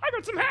 I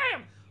got some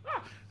ham.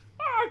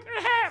 I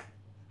got ham.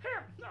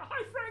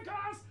 Hi, Frank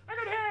Oz. I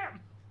got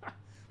ham.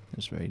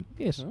 That's very,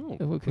 yes. Oh,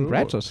 Well,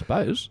 congrats, cool. I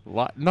suppose.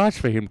 Nice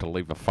for him to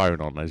leave the phone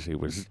on as he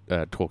was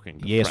talking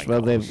to Yes,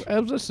 Frank well, Oz.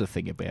 that's the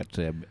thing about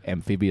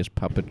amphibious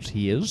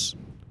puppeteers.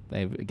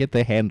 They get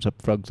their hands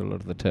up frogs a lot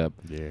of the time.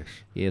 Yes.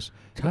 Yes.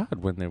 It's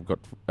hard when they've got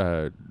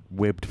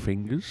webbed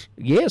fingers.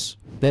 Yes,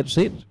 that's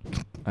it.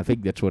 I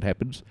think that's what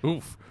happens.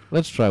 Oof.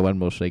 Let's try one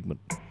more segment.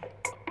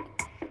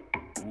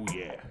 Oh,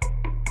 yeah.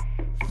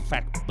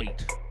 Fat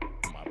beat,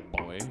 my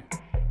boy.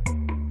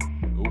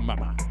 Oh,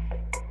 mama.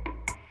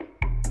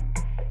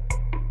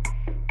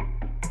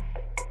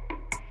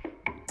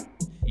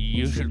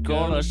 You should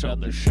call us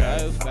on the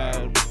show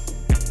phone.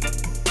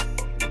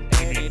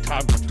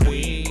 Anytime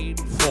between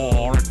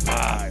 4 and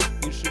 5.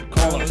 You should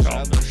call us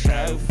on the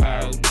show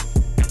phone.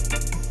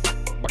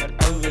 But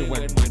only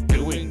when we're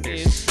doing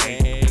this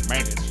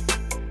segment.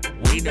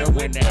 We know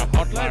when our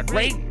hotline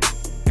rings.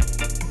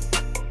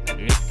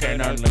 It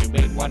can only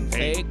mean one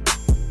thing.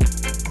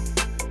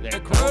 They're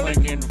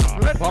calling in for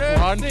a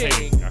hotline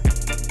thing.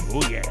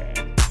 Oh yeah.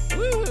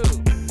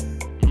 Woo-hoo.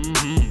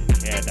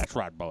 Mm-hmm. Yeah, that's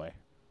right, boy.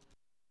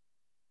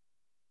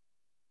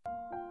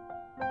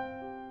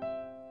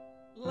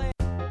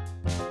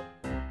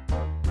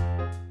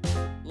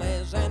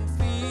 Les and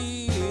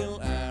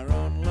Phil are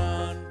on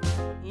lawn,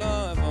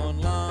 live on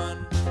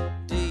lawn,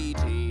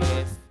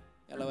 DTF.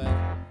 Hello,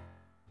 Al.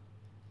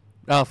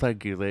 Oh,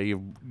 thank you there.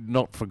 You've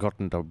not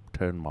forgotten to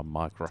turn my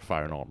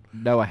microphone on.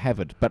 No, I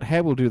haven't. But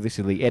how we'll do this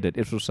in the edit,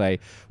 it will say,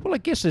 well, I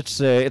guess it's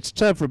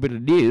time for a bit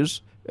of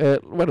news. Why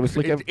don't we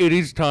flick over? It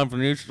is time for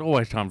news. It's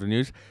always time for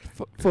news.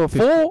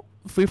 4:50.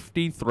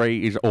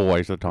 4:53 is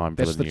always the time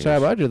for That's the the news.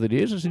 time I do the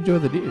news. Let's enjoy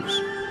the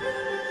news.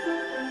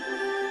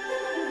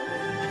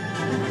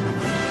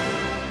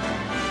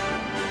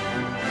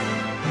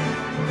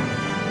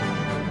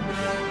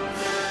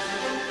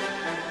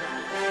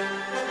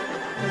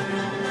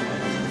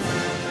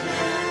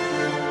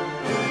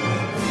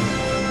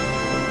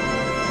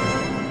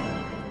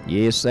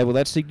 Yes, well,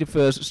 that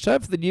signifies it's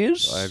time for the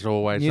news. As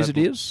always, News that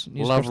it is.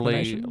 News across the lovely,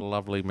 nation.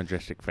 lovely,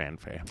 majestic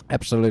fanfare.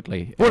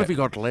 Absolutely. What have you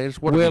got, Les?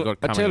 What well, have you got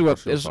I coming tell you what,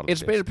 across your side of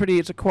it's the been desk?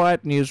 it's a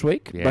quiet news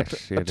week.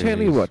 Yes, but I it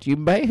tell you is. what, you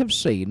may have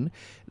seen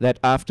that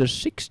after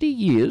 60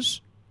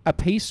 years, a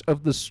piece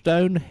of the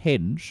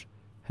Stonehenge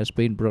has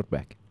been brought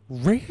back.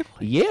 Really?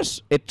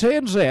 Yes, it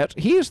turns out,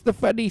 here's the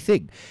funny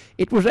thing,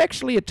 it was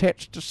actually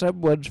attached to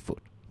someone's foot.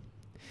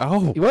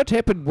 Oh. What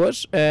happened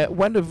was it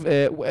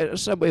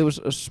was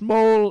a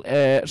small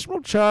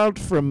child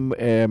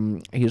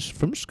from he's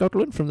from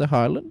Scotland, from the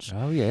Highlands.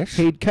 Oh, yes.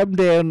 He'd come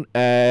down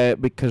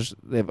because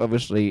they've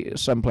obviously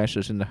some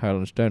places in the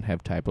Highlands don't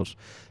have tables.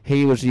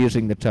 He was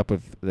using the top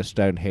of the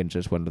Stonehenge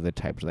as one of the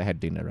tables. They had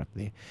dinner up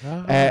there,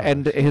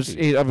 and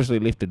he obviously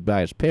lifted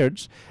by his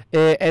parents.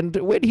 And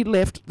when he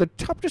left, the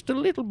top, just a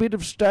little bit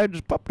of stone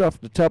just popped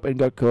off the top and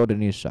got caught in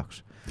his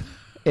socks.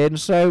 And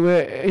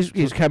so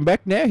he's come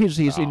back now. He's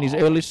in his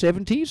early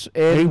 70s.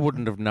 And He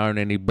wouldn't have known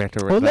any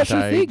better well, at that's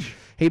that the age. thing.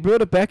 He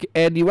brought it back,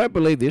 and you won't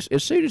believe this.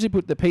 As soon as he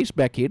put the piece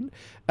back in,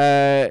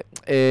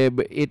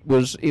 it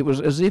was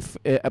as if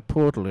a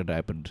portal had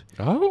opened.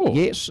 Oh.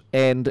 Yes,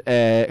 and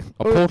A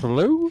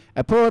portaloo?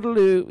 a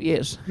portaloo.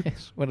 Yes,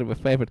 yes, one of my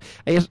favourite.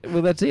 Yes,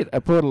 well, that's it.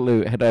 A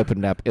portaloo had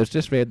opened up. It was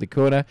just round the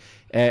corner.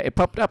 It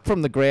popped up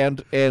from the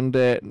ground, and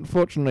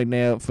fortunately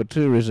now for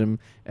tourism,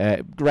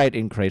 great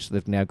increase.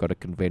 They've now got a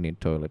convenient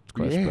toilet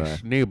close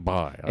Yes, by.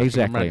 nearby. I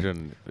Exactly. can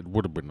imagine it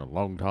would have been a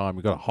long time.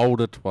 You've got to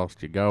hold it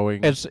whilst you're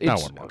going. It's no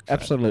one likes that.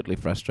 absolutely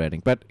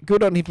frustrating, but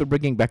good on him for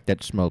bringing back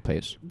that small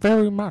piece.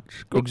 Very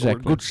much. Good,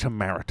 Exactly. Good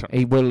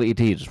Samaritan. Well, it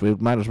is. We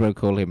might as well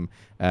call him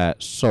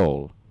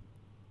Saul.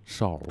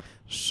 Soul.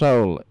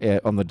 Saul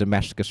on the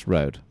Damascus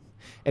Road.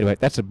 Anyway,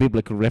 that's a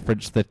biblical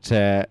reference that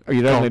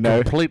you'd only Gone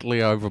know.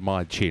 completely over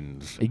my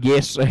chins.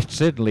 Yes, it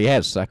certainly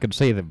has. I can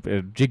see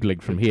them jiggling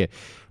from here.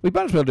 We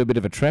might as well do a bit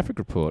of a traffic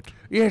report.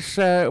 Yes,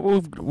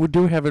 we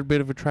do have a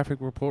bit of a traffic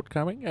report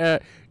coming.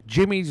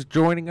 Jimmy's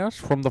joining us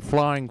from the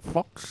Flying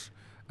Fox.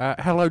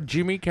 Hello,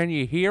 Jimmy. Can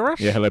you hear us?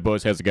 hello,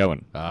 boys. How's it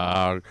going?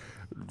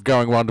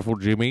 Going wonderful,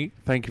 Jimmy.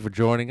 Thank you for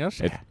joining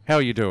us. How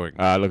are you doing?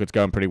 Look, it's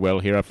going pretty well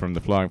here up from the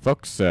Flying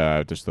Fox.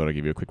 Just thought I'd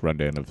give you a quick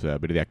rundown of a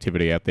bit of the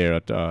activity out there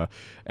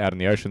out in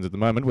the oceans at the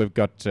moment. We've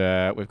got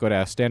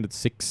our standard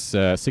six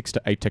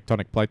to eight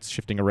tectonic plates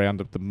shifting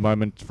around at the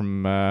moment.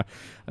 From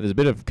there's a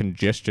bit of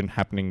congestion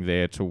happening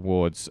there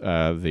towards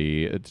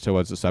the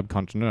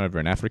subcontinent over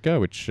in Africa,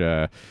 which,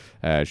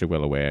 as you're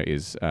well aware,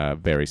 is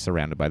very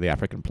surrounded by the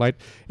African plate.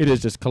 It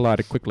has just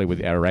collided quickly with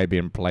the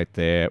Arabian plate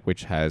there,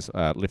 which has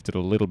lifted a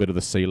little bit of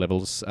the sea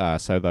levels.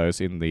 So those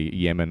in the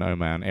Yemen,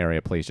 Oman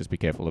area, please just be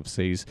careful of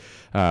seas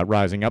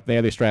rising up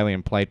there. The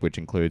Australian plate, which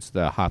includes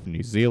the half of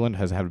New Zealand,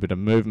 has had a bit of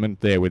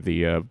movement there with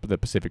the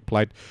Pacific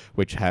plate,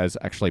 which has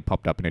actually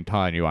popped up an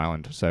entire new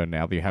island. So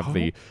now you have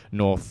the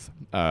North,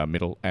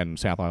 Middle, and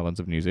South Islands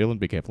of New Zealand.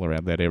 Be careful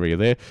around that area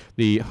there.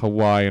 The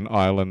Hawaiian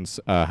Islands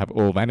have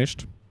all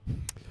vanished.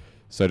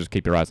 So just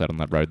keep your eyes out on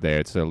that road there.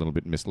 It's a little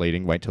bit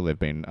misleading. Wait till they've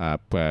been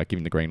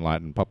given the green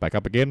light and pop back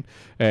up again.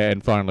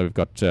 And finally, we've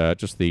got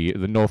just the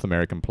North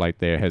American plate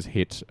there has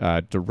hit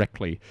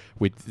directly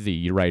with the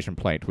Eurasian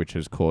plate, which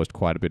has caused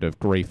quite a bit of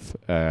grief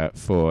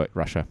for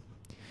Russia.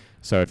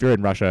 So if you're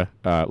in Russia,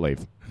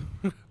 leave.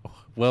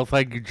 Well,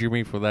 thank you,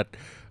 Jimmy, for that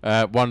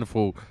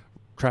wonderful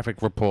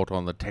traffic report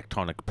on the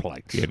tectonic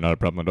plates. Yeah, not a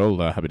problem at all.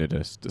 Happy to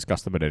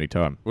discuss them at any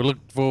time. We look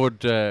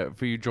forward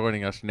for you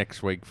joining us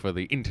next week for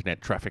the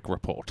internet traffic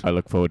report. I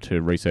look forward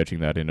to researching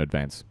that in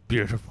advance.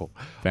 Beautiful.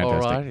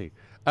 Fantastic.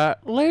 Alrighty.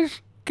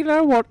 Les, you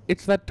know what?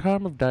 It's that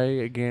time of day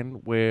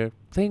again where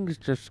things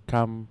just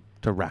come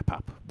to wrap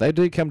up. They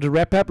do come to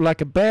wrap up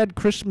like a bad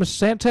Christmas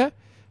Santa.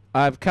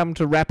 I've come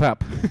to wrap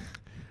up.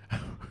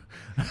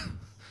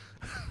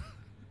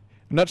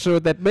 Not sure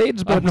what that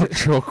means, but I'm not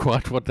sure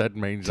quite what that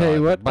means Tell you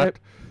either, what, but,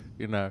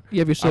 you know, you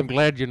have yourself. I'm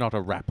glad you're not a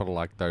rapper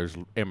like those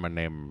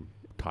Eminem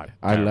type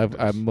I'm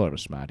characters. more of a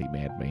smarty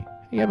man, me.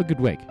 You have a good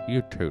week.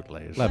 You too,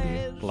 Les. Love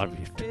you. Love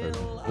you too.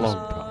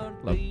 Long time.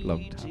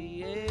 Long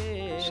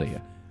time. See ya.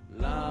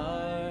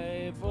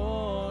 Live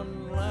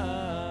online.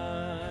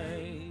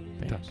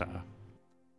 Ta-ta.